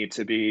do we need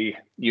to be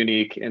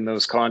unique in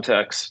those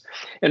contexts,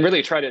 and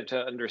really try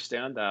to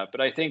understand that. But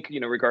I think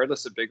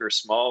regardless of big or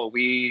small,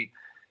 we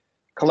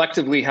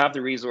collectively have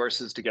the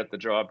resources to get the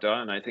job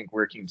done. I think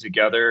working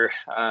together,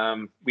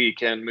 we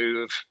can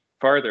move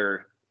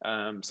farther.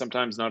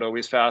 Sometimes not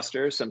always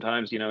faster.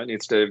 Sometimes it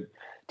needs to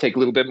take a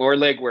little bit more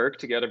legwork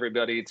to get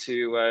everybody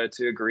to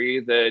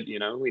agree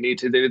that we need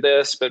to do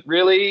this. But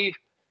really,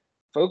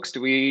 folks, do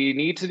we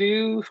need to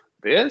do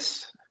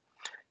this?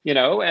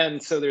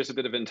 And so there's a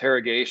bit of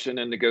interrogation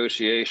and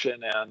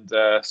negotiation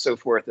and so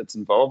forth that's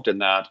involved in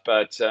that.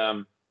 But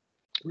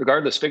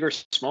regardless, big or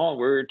small,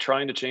 we're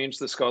trying to change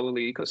the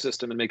scholarly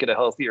ecosystem and make it a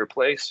healthier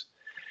place.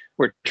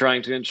 We're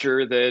trying to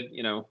ensure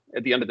that,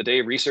 at the end of the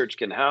day, research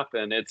can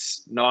happen.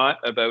 It's not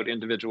about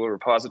individual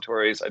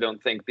repositories, I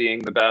don't think, being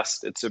the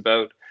best. It's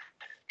about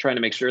trying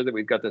to make sure that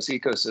we've got this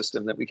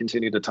ecosystem that we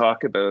continue to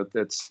talk about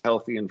that's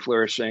healthy and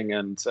flourishing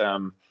and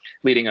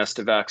leading us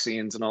to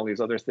vaccines and all these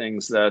other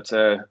things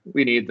that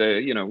we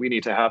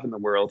need to have in the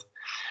world.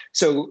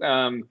 So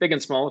big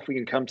and small, if we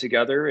can come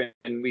together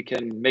and we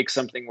can make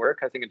something work.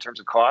 I think in terms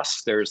of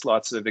costs, there's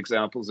lots of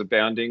examples of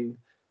banding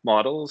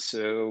models.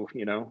 So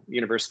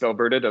Universitè of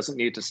Alberta doesn't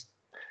need to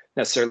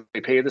necessarily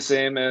pay the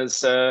same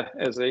as a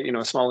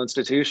small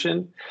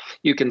institution.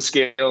 You can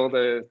scale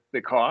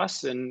the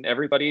costs, and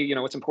everybody,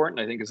 what's important,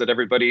 I think, is that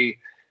everybody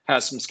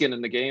has some skin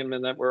in the game,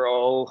 and that we're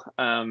all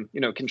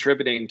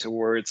contributing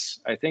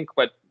towards, I think,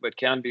 what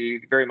can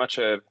be very much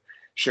a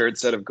shared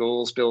set of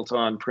goals built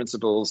on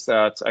principles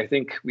that I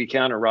think we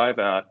can arrive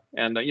at.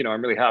 And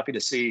I'm really happy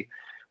to see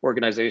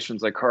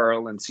organizations like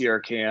Carl and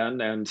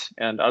CRKN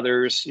and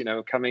others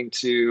coming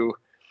to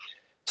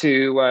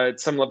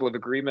some level of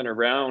agreement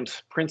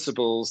around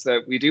principles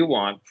that we do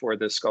want for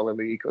this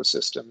scholarly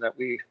ecosystem that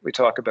we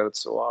talk about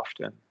so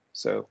often.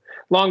 So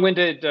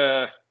long-winded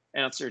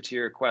answer to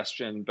your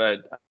question, but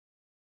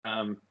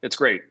it's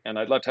great. And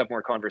I'd love to have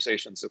more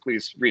conversations. So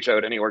please reach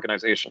out, any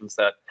organizations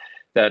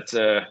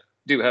that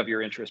do have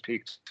your interest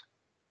piqued.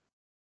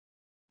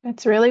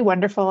 It's really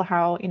wonderful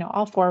how,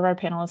 all four of our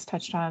panelists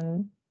touched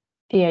on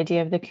the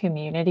idea of the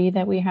community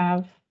that we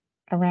have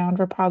around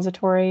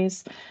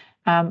repositories.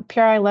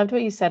 Pierre, I loved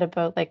what you said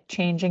about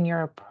changing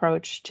your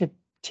approach to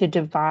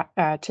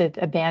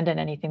abandon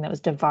anything that was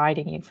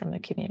dividing you from the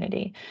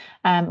community.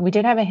 We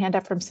did have a hand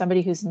up from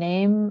somebody whose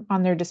name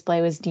on their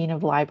display was Dean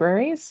of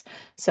Libraries.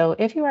 So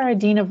if you are a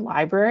Dean of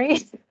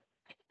Libraries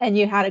and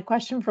you had a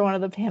question for one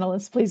of the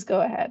panelists, please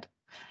go ahead.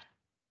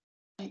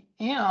 I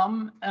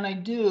am, and I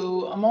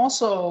do. I'm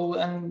also,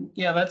 and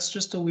yeah, that's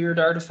just a weird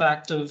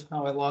artifact of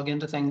how I log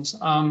into things.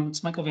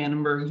 It's Michael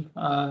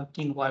Vandenberg,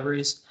 Dean of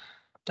Libraries,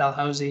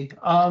 Dalhousie.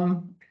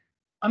 I'm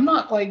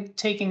not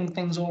taking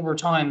things over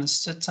time. It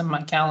sits on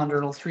my calendar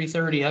till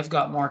 3:30. I've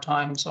got more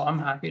time, so I'm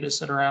happy to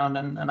sit around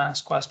and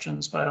ask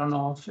questions, but I don't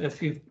know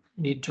if you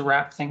need to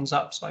wrap things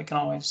up, so I can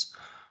always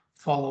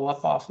follow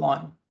up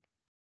offline.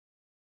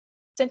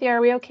 Cynthia,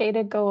 are we okay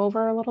to go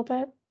over a little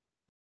bit?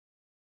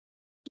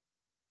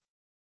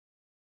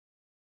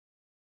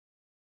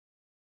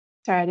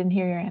 Sorry, I didn't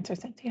hear your answer,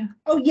 Cynthia.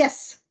 Oh,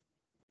 yes.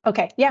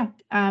 Okay, yeah.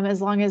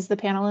 As long as the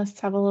panelists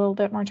have a little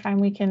bit more time,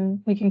 we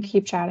can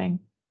keep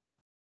chatting.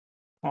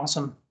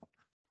 Awesome.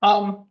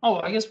 Oh,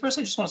 I guess first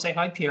I just want to say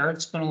hi, Pierre.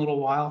 It's been a little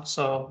while,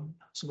 so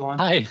how's it going?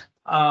 Hi.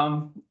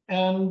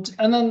 And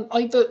then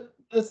like the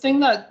thing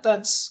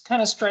that's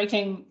kind of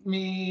striking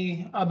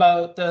me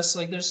about this,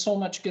 like there's so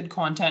much good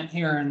content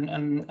here,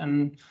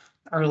 and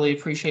I really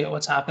appreciate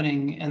what's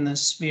happening in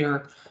this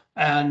sphere.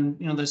 And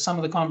there's some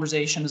of the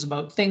conversation is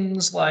about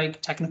things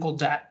like technical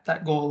debt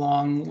that go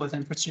along with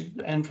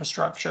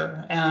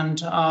infrastructure.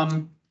 And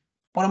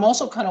what I'm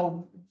also kind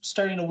of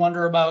starting to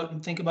wonder about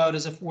and think about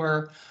is if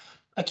we're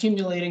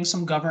accumulating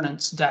some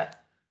governance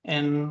debt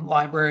in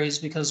libraries,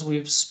 because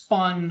we've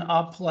spun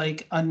up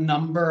like a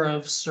number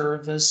of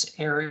service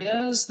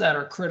areas that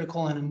are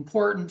critical and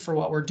important for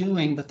what we're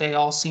doing, but they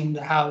all seem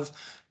to have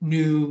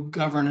new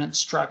governance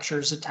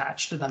structures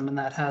attached to them, and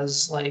that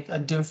has like a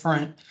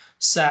different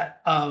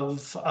set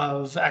of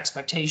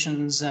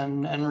expectations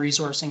and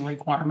resourcing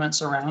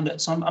requirements around it.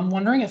 So I'm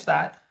wondering if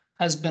that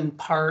has been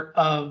part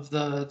of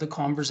the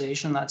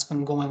conversation that's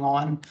been going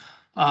on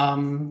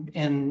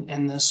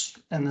in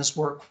this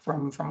work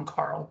from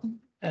CAAL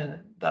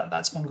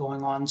that's been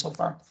going on so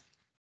far.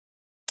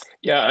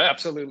 Yeah,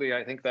 absolutely.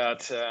 I think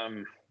that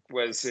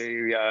was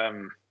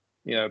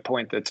a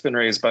point that's been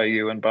raised by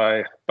you and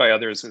by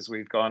others as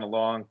we've gone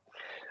along.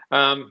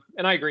 And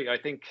I agree. I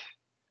think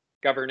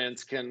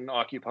governance can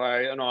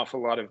occupy an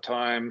awful lot of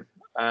time,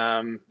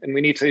 and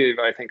we need to,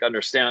 I think,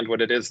 understand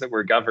what it is that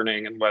we're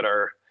governing and what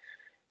our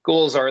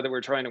goals are that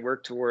we're trying to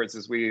work towards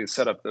as we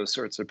set up those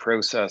sorts of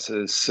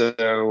processes.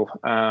 So,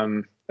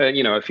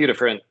 a few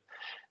different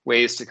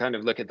ways to kind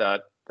of look at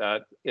that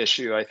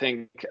issue. I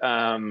think,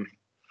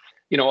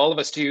 all of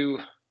us do,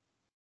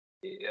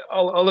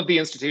 all of the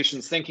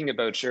institutions thinking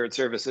about shared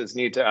services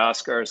need to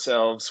ask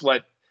ourselves,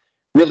 what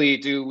really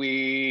do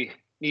we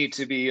need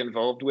to be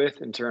involved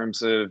with in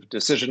terms of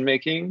decision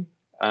making?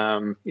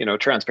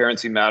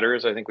 Transparency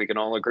matters. I think we can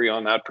all agree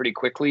on that pretty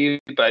quickly,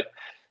 but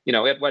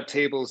at what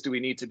tables do we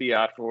need to be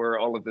at for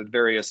all of the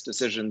various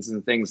decisions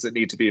and things that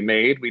need to be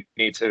made? We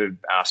need to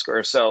ask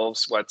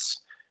ourselves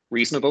what's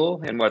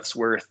reasonable and what's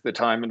worth the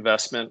time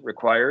investment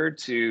required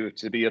to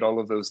be at all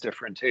of those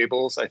different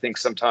tables. I think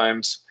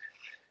sometimes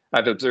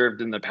I've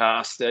observed in the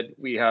past that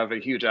we have a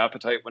huge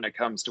appetite when it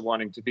comes to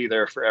wanting to be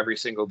there for every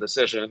single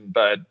decision,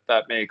 but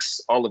that makes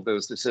all of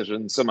those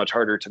decisions so much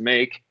harder to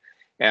make.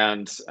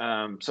 And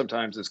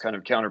sometimes it's kind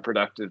of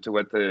counterproductive to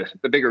what the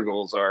bigger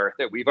goals are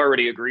that we've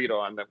already agreed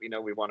on, that we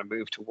know we want to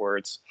move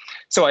towards.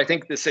 So I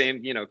think the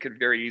same, could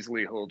very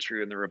easily hold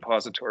true in the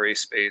repository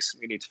space.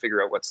 We need to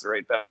figure out what's the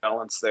right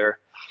balance there.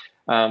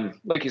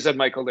 Like you said,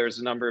 Michael, there's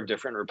a number of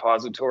different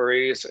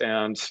repositories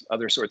and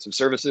other sorts of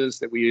services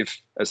that we've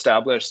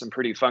established some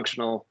pretty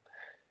functional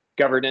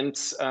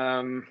governance,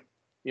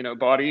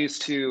 bodies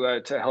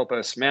to help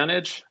us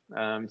manage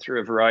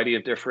through a variety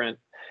of different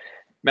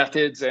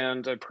methods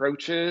and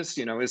approaches.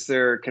 Is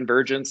there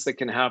convergence that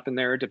can happen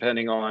there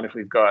depending on if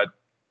we've got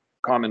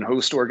common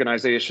host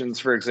organizations,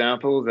 for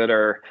example, that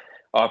are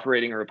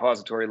operating a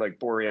repository like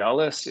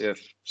Borealis?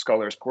 If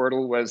Scholars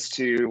Portal was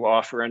to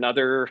offer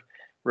another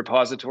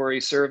repository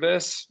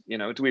service,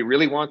 do we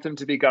really want them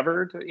to be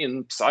governed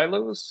in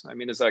silos? I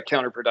mean, is that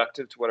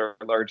counterproductive to what our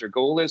larger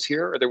goal is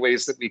here? Are there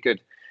ways that we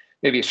could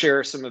maybe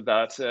share some of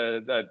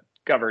that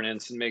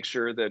governance and make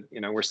sure that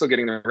we're still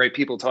getting the right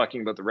people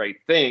talking about the right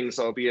things,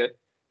 albeit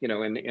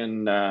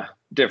in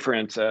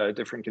different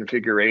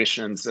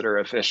configurations that are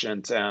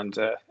efficient and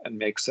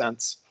make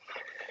sense.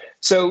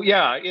 So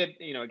yeah,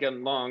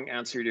 again, long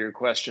answer to your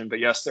question, but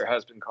yes, there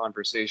has been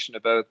conversation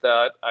about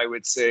that. I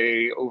would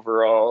say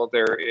overall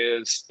there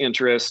is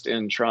interest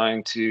in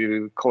trying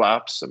to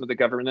collapse some of the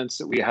governance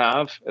that we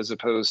have, as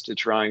opposed to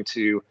trying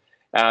to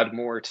add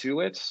more to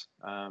it.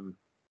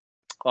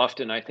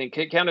 Often I think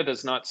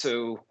Canada's not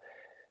so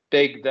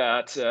big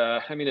that,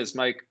 as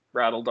Mike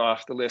rattled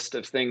off the list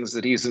of things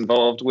that he's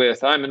involved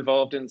with, I'm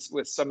involved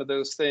with some of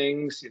those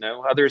things,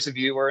 others of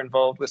you are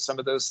involved with some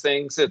of those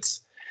things.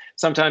 It's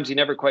sometimes you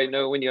never quite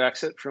know when you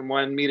exit from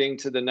one meeting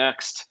to the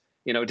next,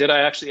 did I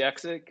actually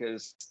exit?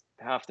 Because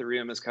half the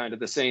room is kind of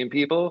the same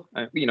people.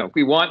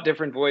 We want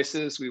different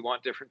voices. We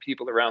want different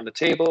people around the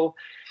table.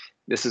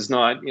 This is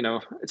not,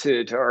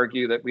 to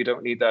argue that we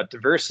don't need that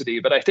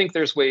diversity, but I think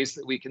there's ways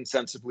that we can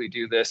sensibly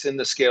do this in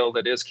the scale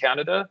that is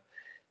Canada,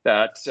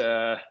 that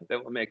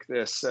will make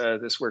this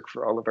work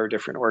for all of our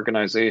different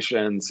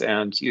organizations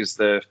and use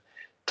the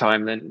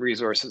time and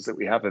resources that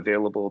we have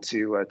available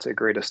to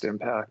greatest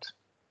impact.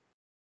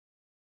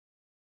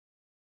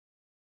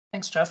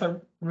 Thanks, Geoff. I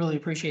really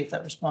appreciate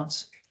that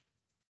response.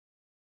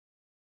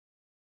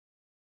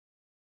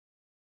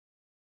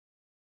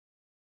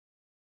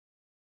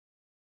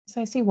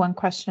 So I see one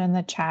question in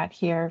the chat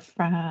here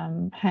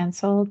from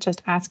Hansel,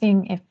 just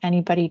asking if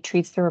anybody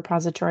treats the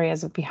repository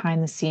as a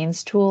behind the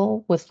scenes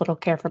tool with little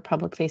care for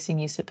public facing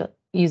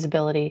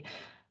usability.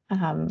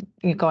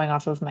 Going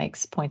off of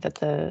Mike's point that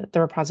the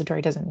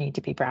repository doesn't need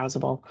to be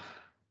browsable.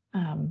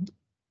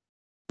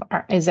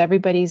 Is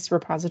everybody's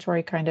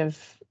repository kind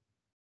of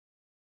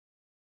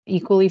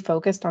equally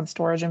focused on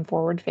storage and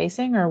forward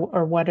facing,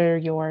 or what are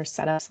your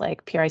setups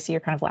like? Pierre, I see you're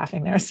kind of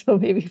laughing there, so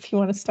maybe if you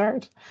want to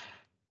start.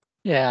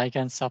 Yeah, I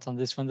can start on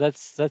this one.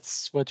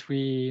 That's what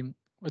we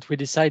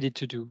decided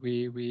to do.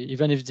 We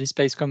even if this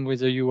space come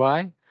with a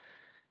UI,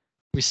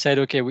 we said,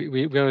 okay,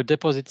 we're a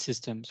deposit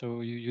system.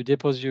 So you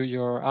deposit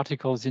your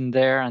articles in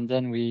there, and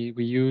then we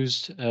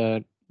used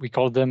we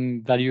call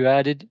them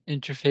value-added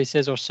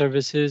interfaces or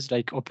services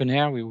like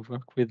OpenAir. We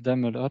work with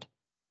them a lot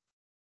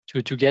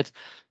to get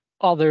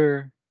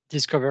other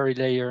discovery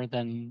layer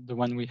than the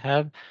one we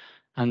have,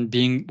 and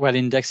being well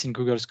indexed in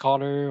Google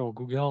Scholar or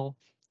Google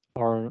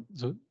or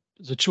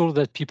the tool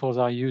that people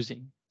are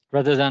using,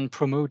 rather than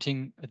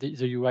promoting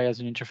the UI as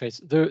an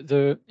interface.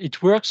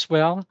 It works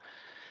well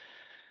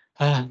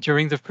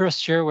during the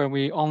first year where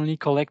we only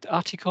collect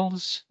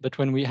articles, but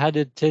when we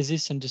added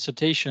thesis and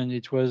dissertation,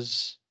 it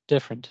was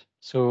different.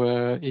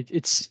 So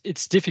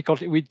it's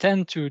difficult. We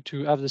tend to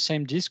have the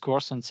same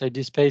discourse and say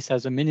this space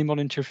has a minimal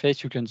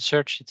interface. You can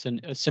search. It's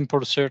a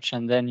simple search,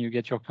 and then you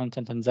get your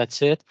content, and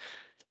that's it.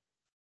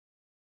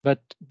 But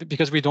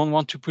because we don't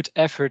want to put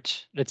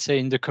effort, let's say,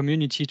 in the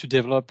community to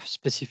develop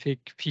specific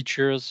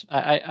features,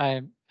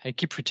 I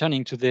keep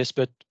returning to this,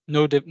 but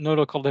no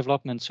local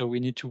development. So we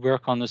need to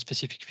work on a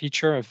specific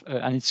feature,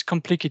 and it's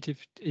complicated.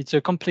 It's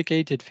a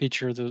complicated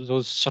feature.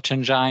 Those search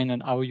engine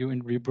and how you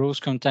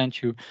rebrowse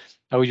content,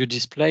 how you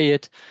display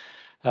it.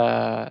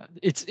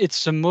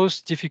 It's the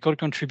most difficult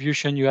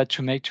contribution you had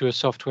to make to a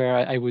software.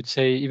 I would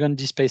say even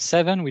DSpace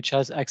 7, which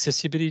has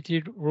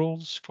accessibility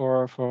rules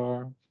for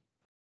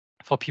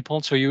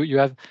people. So you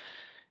have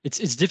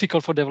it's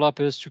difficult for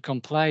developers to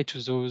comply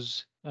to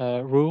those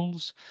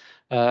rules.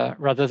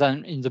 Rather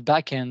than in the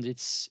back end,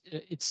 it's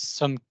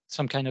some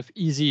kind of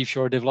easy if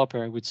you're a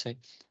developer, I would say.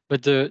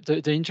 But the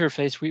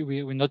interface,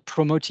 we're not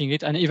promoting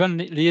it, and even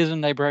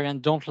liaison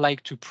librarians don't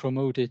like to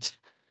promote it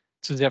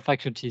to their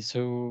faculty.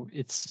 So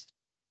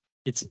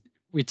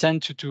we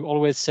tend to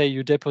always say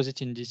you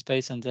deposit in this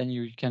space, and then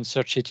you can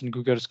search it in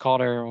Google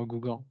Scholar or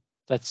Google.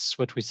 That's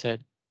what we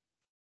said.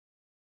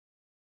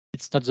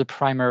 It's not the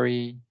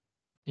primary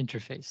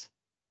interface.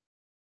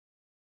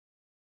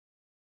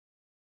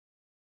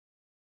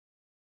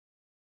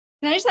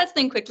 Can I just add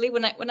something quickly?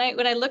 When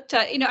I looked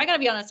at, I gotta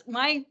be honest,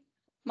 my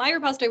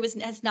repository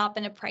has not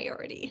been a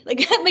priority.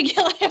 Like at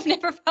McGill, I have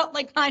never felt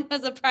like mine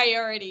was a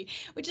priority,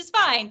 which is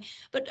fine.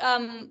 But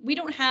we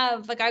don't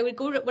have, like, I would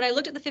go to, when I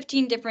looked at the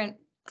 15 different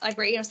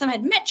library, some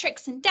had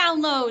metrics and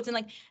downloads, and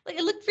like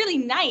it looked really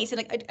nice, and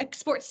like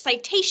export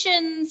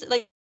citations,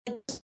 like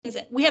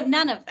we have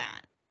none of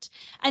that.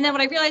 And then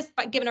what I realized,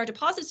 given our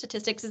deposit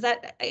statistics, is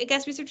that I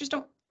guess researchers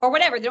don't, or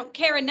whatever, they don't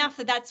care enough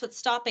that that's what's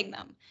stopping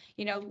them.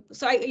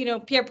 So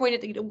Pierre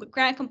pointed at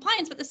grant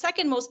compliance, but the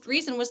second most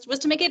reason was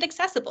to make it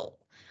accessible,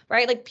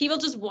 right? Like people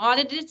just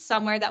wanted it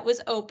somewhere that was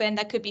open,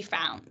 that could be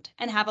found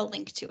and have a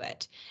link to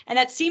it. And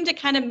that seemed to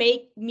kind of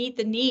meet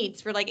the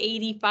needs for like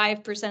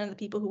 85% of the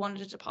people who wanted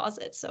to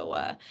deposit.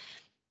 So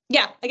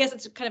yeah, I guess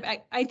it's kind of,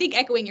 I think,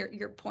 echoing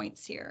your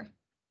points here.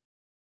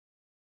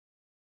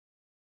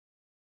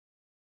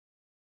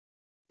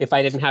 If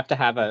I didn't have to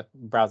have a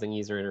browsing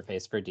user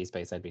interface for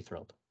DSpace, I'd be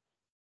thrilled.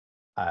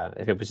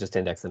 If it was just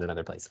indexed in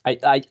another place.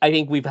 I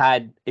think we've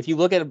had, if you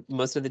look at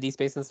most of the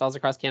DSpace installs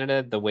across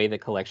Canada, the way the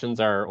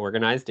collections are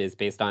organized is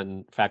based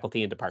on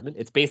faculty and department.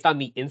 It's based on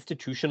the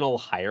institutional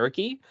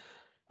hierarchy,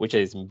 which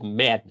is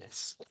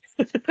madness.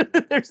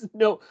 There's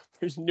no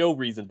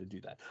reason to do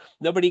that.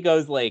 Nobody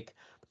goes like,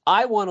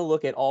 I want to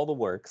look at all the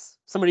works.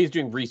 Somebody who's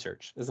doing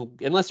research,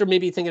 unless they're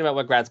maybe thinking about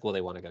what grad school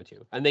they want to go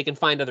to, and they can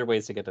find other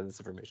ways to get to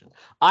this information.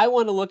 I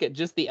want to look at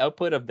just the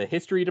output of the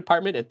history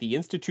department at the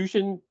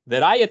institution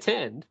that I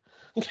attend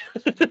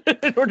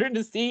in order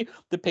to see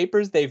the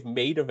papers they've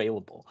made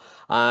available.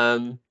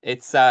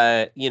 It's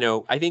I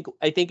think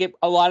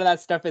a lot of that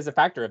stuff is a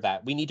factor of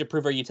that. We need to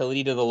prove our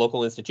utility to the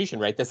local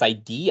institution, right? This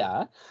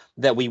idea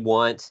that we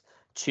want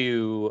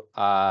to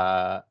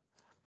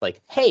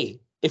like, hey,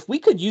 if we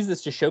could use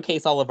this to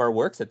showcase all of our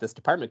works at this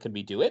department, could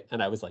we do it?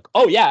 And I was like,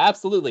 oh yeah,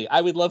 absolutely.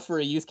 I would love for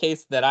a use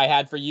case that I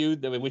had for you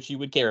in which you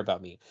would care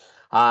about me.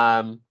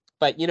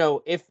 But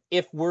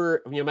if we're,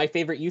 my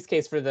favorite use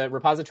case for the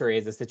repository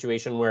is a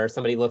situation where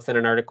somebody looks at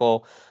an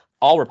article,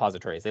 all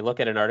repositories, they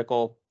look at an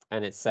article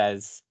and it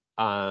says,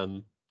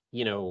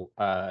 you've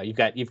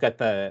got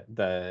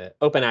the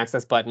open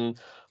access button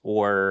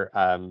or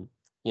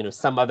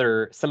some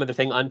other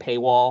thing on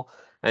paywall.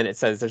 And it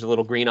says there's a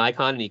little green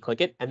icon and you click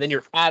it and then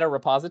you're at a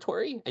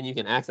repository and you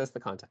can access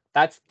the content.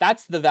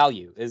 That's the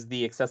value, is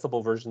the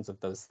accessible versions of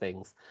those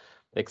things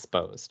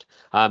exposed.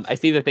 I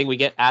see the thing, we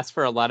get asked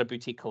for a lot of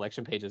boutique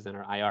collection pages in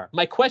our IR.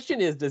 My question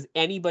is, does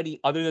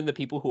anybody other than the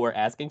people who are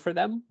asking for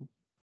them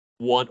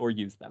want or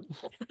use them?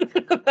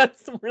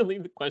 That's really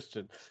the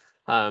question.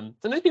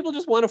 Sometimes people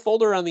just want a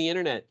folder on the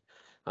internet.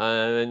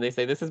 And they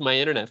say, this is my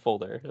internet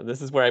folder. And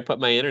this is where I put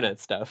my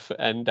internet stuff.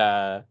 And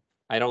I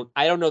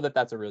don't know that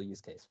that's a real use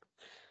case.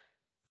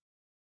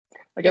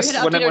 I guess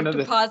one of the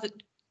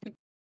deposit.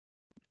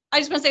 I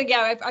just want to say,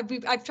 yeah,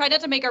 I've tried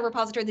not to make our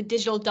repository the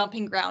digital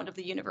dumping ground of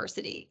the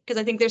university, because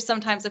I think there's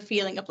sometimes a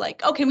feeling of like,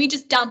 oh, can we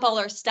just dump all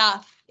our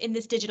stuff in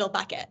this digital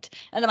bucket?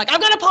 And I'm like,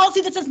 I've got a policy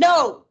that says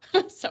no.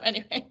 So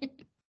anyway.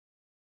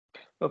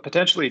 Well,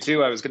 potentially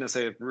too, I was going to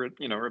say,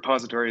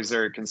 repositories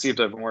are conceived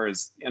of more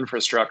as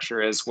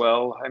infrastructure as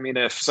well. I mean,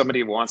 if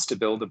somebody wants to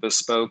build a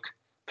bespoke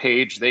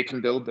page, they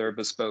can build their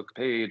bespoke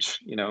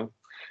page,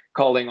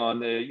 calling on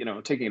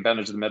the, taking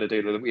advantage of the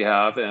metadata that we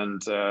have,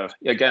 and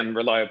again,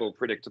 reliable,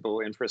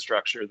 predictable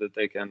infrastructure that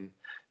they can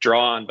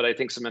draw on. But I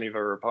think so many of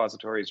our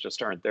repositories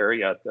just aren't there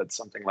yet that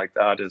something like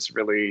that is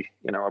really,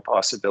 a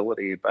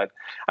possibility. But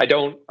I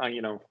don't,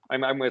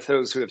 I'm with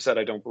those who have said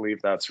I don't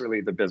believe that's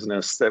really the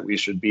business that we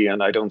should be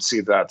in. I don't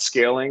see that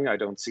scaling. I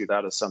don't see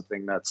that as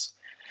something that's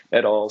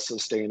at all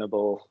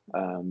sustainable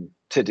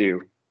to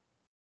do.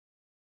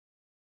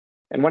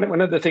 And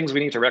one of the things we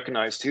need to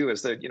recognize too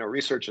is that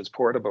research is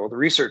portable. The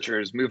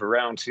researchers move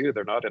around too.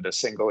 They're not at a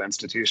single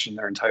institution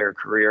their entire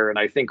career, and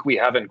I think we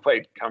haven't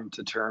quite come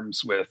to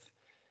terms with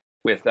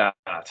that.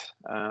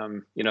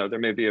 There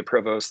may be a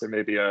provost, there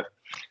may be a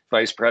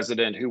vice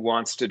president who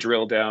wants to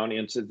drill down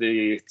into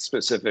the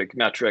specific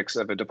metrics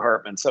of a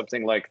department,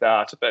 something like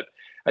that. But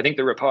I think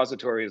the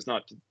repository is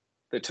not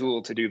the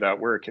tool to do that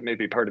work. It may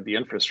be part of the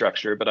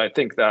infrastructure, but I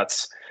think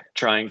that's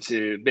trying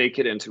to make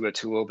it into a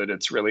tool that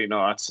it's really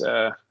not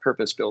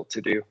purpose-built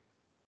to do.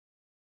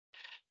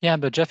 Yeah,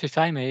 but Geoff, if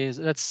I may,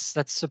 that's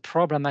the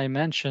problem I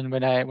mentioned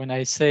when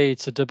I say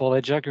it's a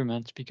double-edged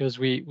argument, because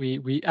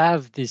we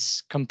have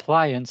this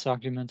compliance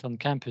argument on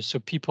campus. So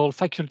people,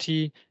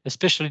 faculty,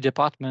 especially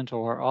department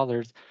or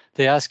others,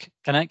 they ask,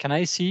 can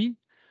I see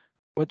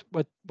what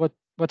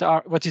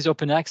is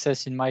open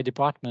access in my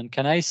department?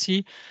 Can I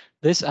see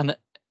this? And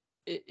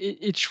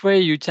each way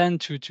you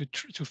tend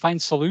to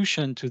find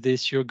solution to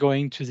this, you're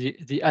going to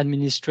the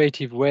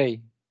administrative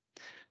way.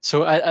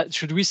 So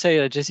should we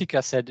say,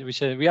 Jessica said,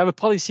 we have a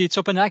policy, it's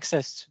open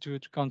access to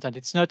content.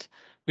 It's not,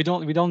 we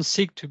don't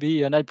seek to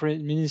be an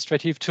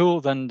administrative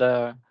tool, then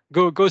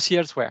go see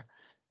elsewhere.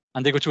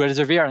 And they go to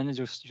Elsevier and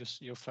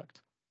just you're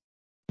fucked.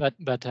 But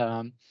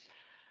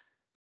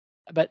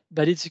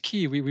it's a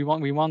key. We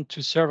want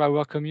to serve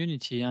our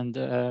community,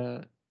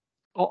 and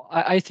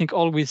I think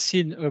all we've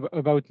seen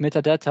about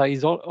metadata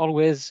is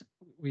always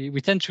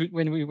we tend to,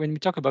 when we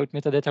talk about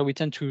metadata, we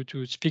tend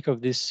to speak of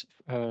this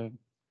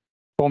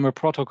former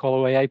protocol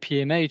or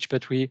IPMH,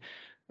 but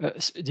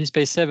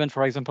DSpace 7,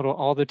 for example,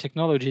 or other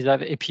technologies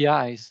have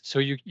APIs, so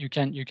you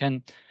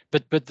can.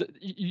 But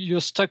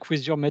you're stuck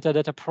with your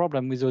metadata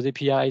problem with those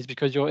APIs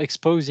because you're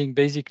exposing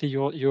basically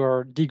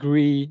your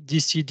degree,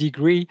 DC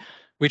degree,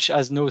 which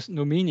has no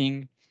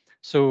meaning.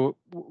 So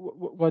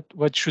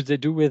what should they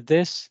do with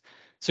this?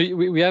 So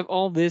we have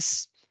all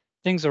these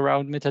things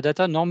around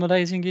metadata,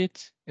 normalizing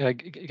it,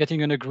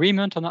 getting an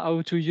agreement on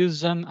how to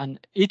use them, and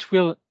it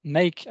will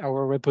make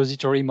our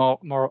repository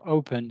more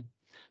open.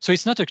 So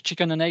it's not a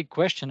chicken and egg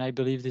question, I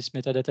believe, this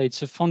metadata.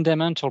 It's a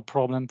fundamental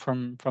problem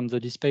from the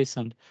DSpace.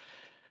 And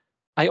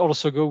I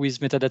also go with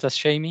metadata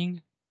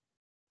shaming.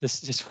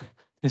 This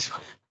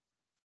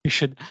you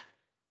should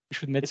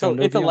make some.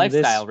 It's a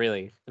lifestyle,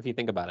 really, if you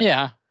think about it.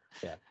 Yeah.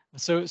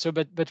 So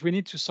but we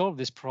need to solve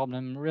this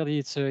problem. Really,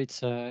 it's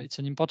an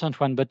important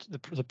one. But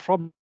the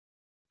problem,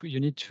 you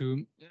need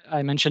to,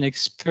 I mentioned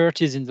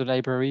expertise in the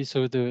library.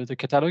 So the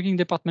cataloging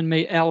department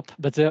may help,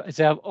 but they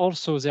have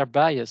also their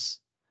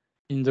bias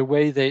in the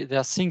way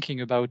they're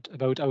thinking about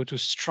how to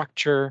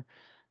structure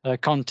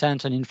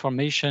content and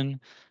information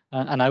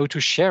and how to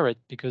share it,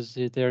 because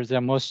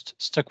they're most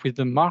stuck with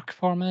the MARC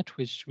format,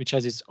 which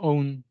has its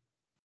own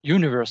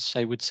universe,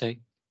 I would say.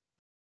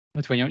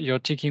 But when you're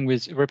taking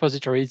with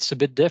repository, it's a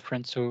bit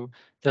different. So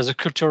there's a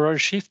cultural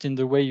shift in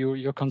the way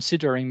you're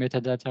considering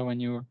metadata when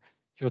you're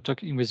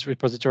talking with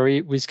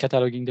repository, with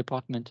cataloging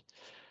department.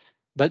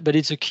 But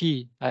it's a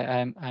key.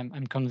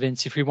 I'm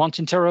convinced. If we want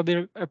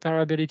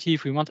interoperability,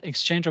 if we want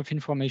exchange of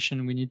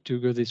information, we need to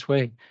go this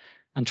way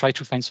and try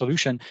to find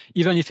solution,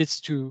 even if it's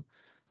to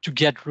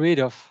get rid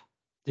of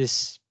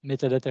this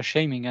metadata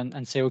shaming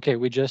and say, okay,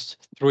 we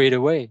just threw it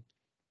away,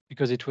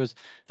 because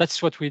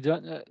that's what we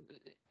done.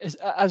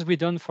 As we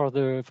done for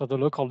the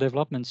local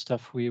development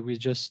stuff, we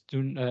just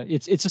do.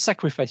 It's a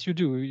sacrifice you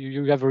do.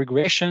 You have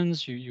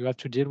regressions. You have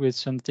to deal with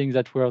some things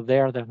that were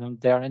there that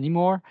aren't there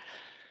anymore.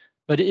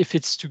 But if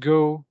it's to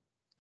go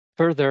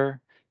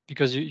further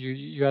because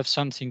you have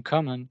something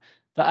common,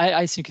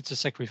 I think it's a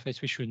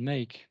sacrifice we should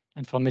make.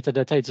 And for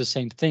metadata, it's the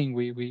same thing.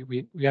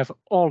 We have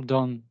all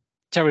done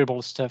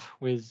terrible stuff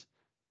with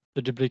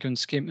the duplicate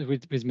scheme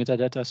with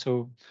metadata.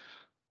 So.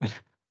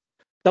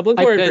 Dublin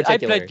Core in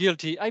particular.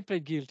 I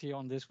played guilty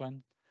on this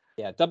one.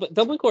 Yeah,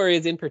 Dublin Core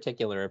is in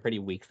particular a pretty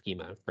weak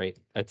schema, right?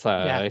 It's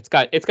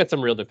got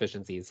some real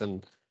deficiencies,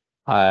 and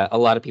a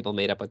lot of people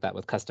made up with that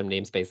with custom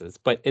namespaces.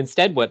 But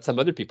instead, what some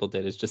other people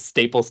did is just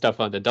staple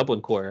stuff onto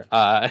Dublin Core.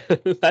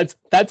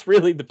 That's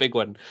really the big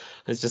one.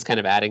 It's just kind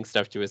of adding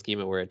stuff to a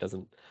schema where it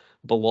doesn't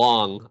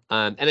belong.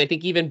 And I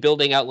think even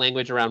building out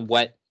language around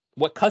what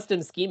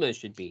custom schemas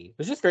should be. It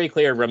was just very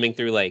clear roaming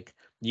through like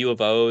U of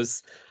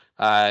O's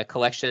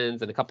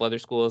collections and a couple other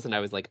schools, and I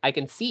was like, I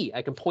can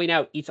point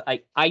out each.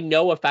 I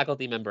know a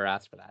faculty member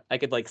asked for that. I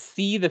could like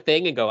see the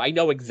thing and go, I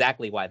know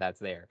exactly why that's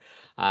there,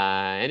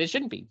 and it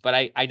shouldn't be, but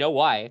I know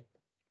why.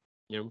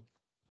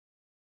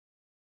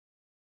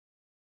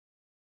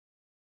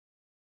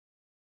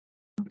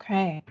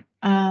 Okay.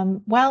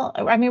 Well,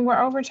 I mean, we're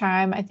over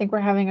time. I think we're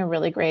having a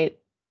really great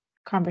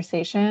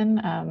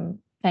conversation.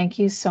 Thank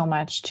you so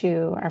much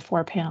to our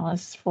 4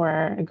 panelists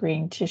for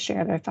agreeing to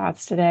share their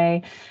thoughts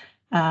today.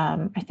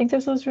 I think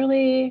this was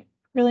really,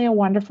 really a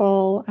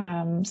wonderful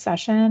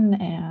session,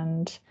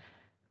 and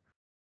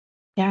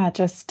yeah,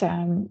 just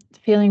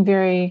feeling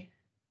very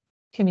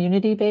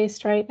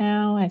community-based right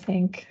now. I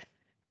think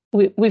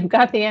we've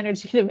got the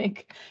energy to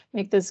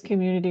make this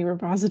community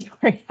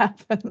repository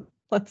happen.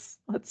 Let's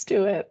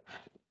do it.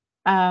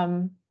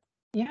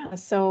 Yeah,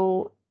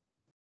 so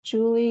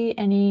Julie,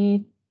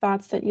 any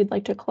thoughts that you'd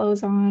like to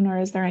close on, or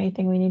is there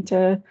anything we need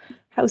to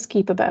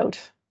housekeep about?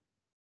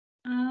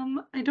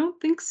 I don't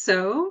think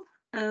so.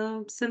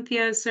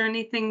 Cynthia, is there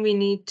anything we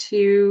need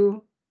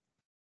to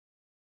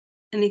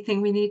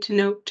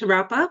note to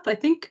wrap up? I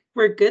think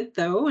we're good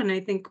though, and I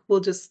think we'll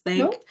just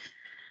thank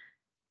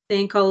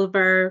all of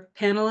our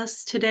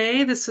panelists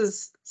today. This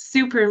was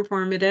super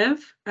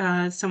informative.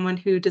 Someone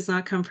who does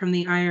not come from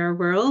the IR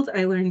world,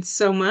 I learned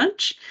so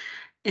much.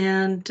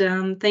 And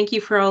thank you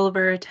for all of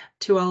our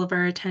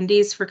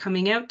attendees for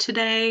coming out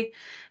today.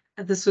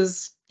 This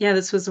was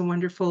a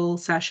wonderful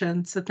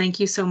session. So thank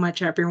you so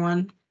much,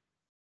 everyone.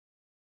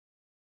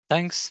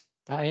 Thanks.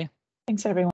 Bye. Thanks, everyone.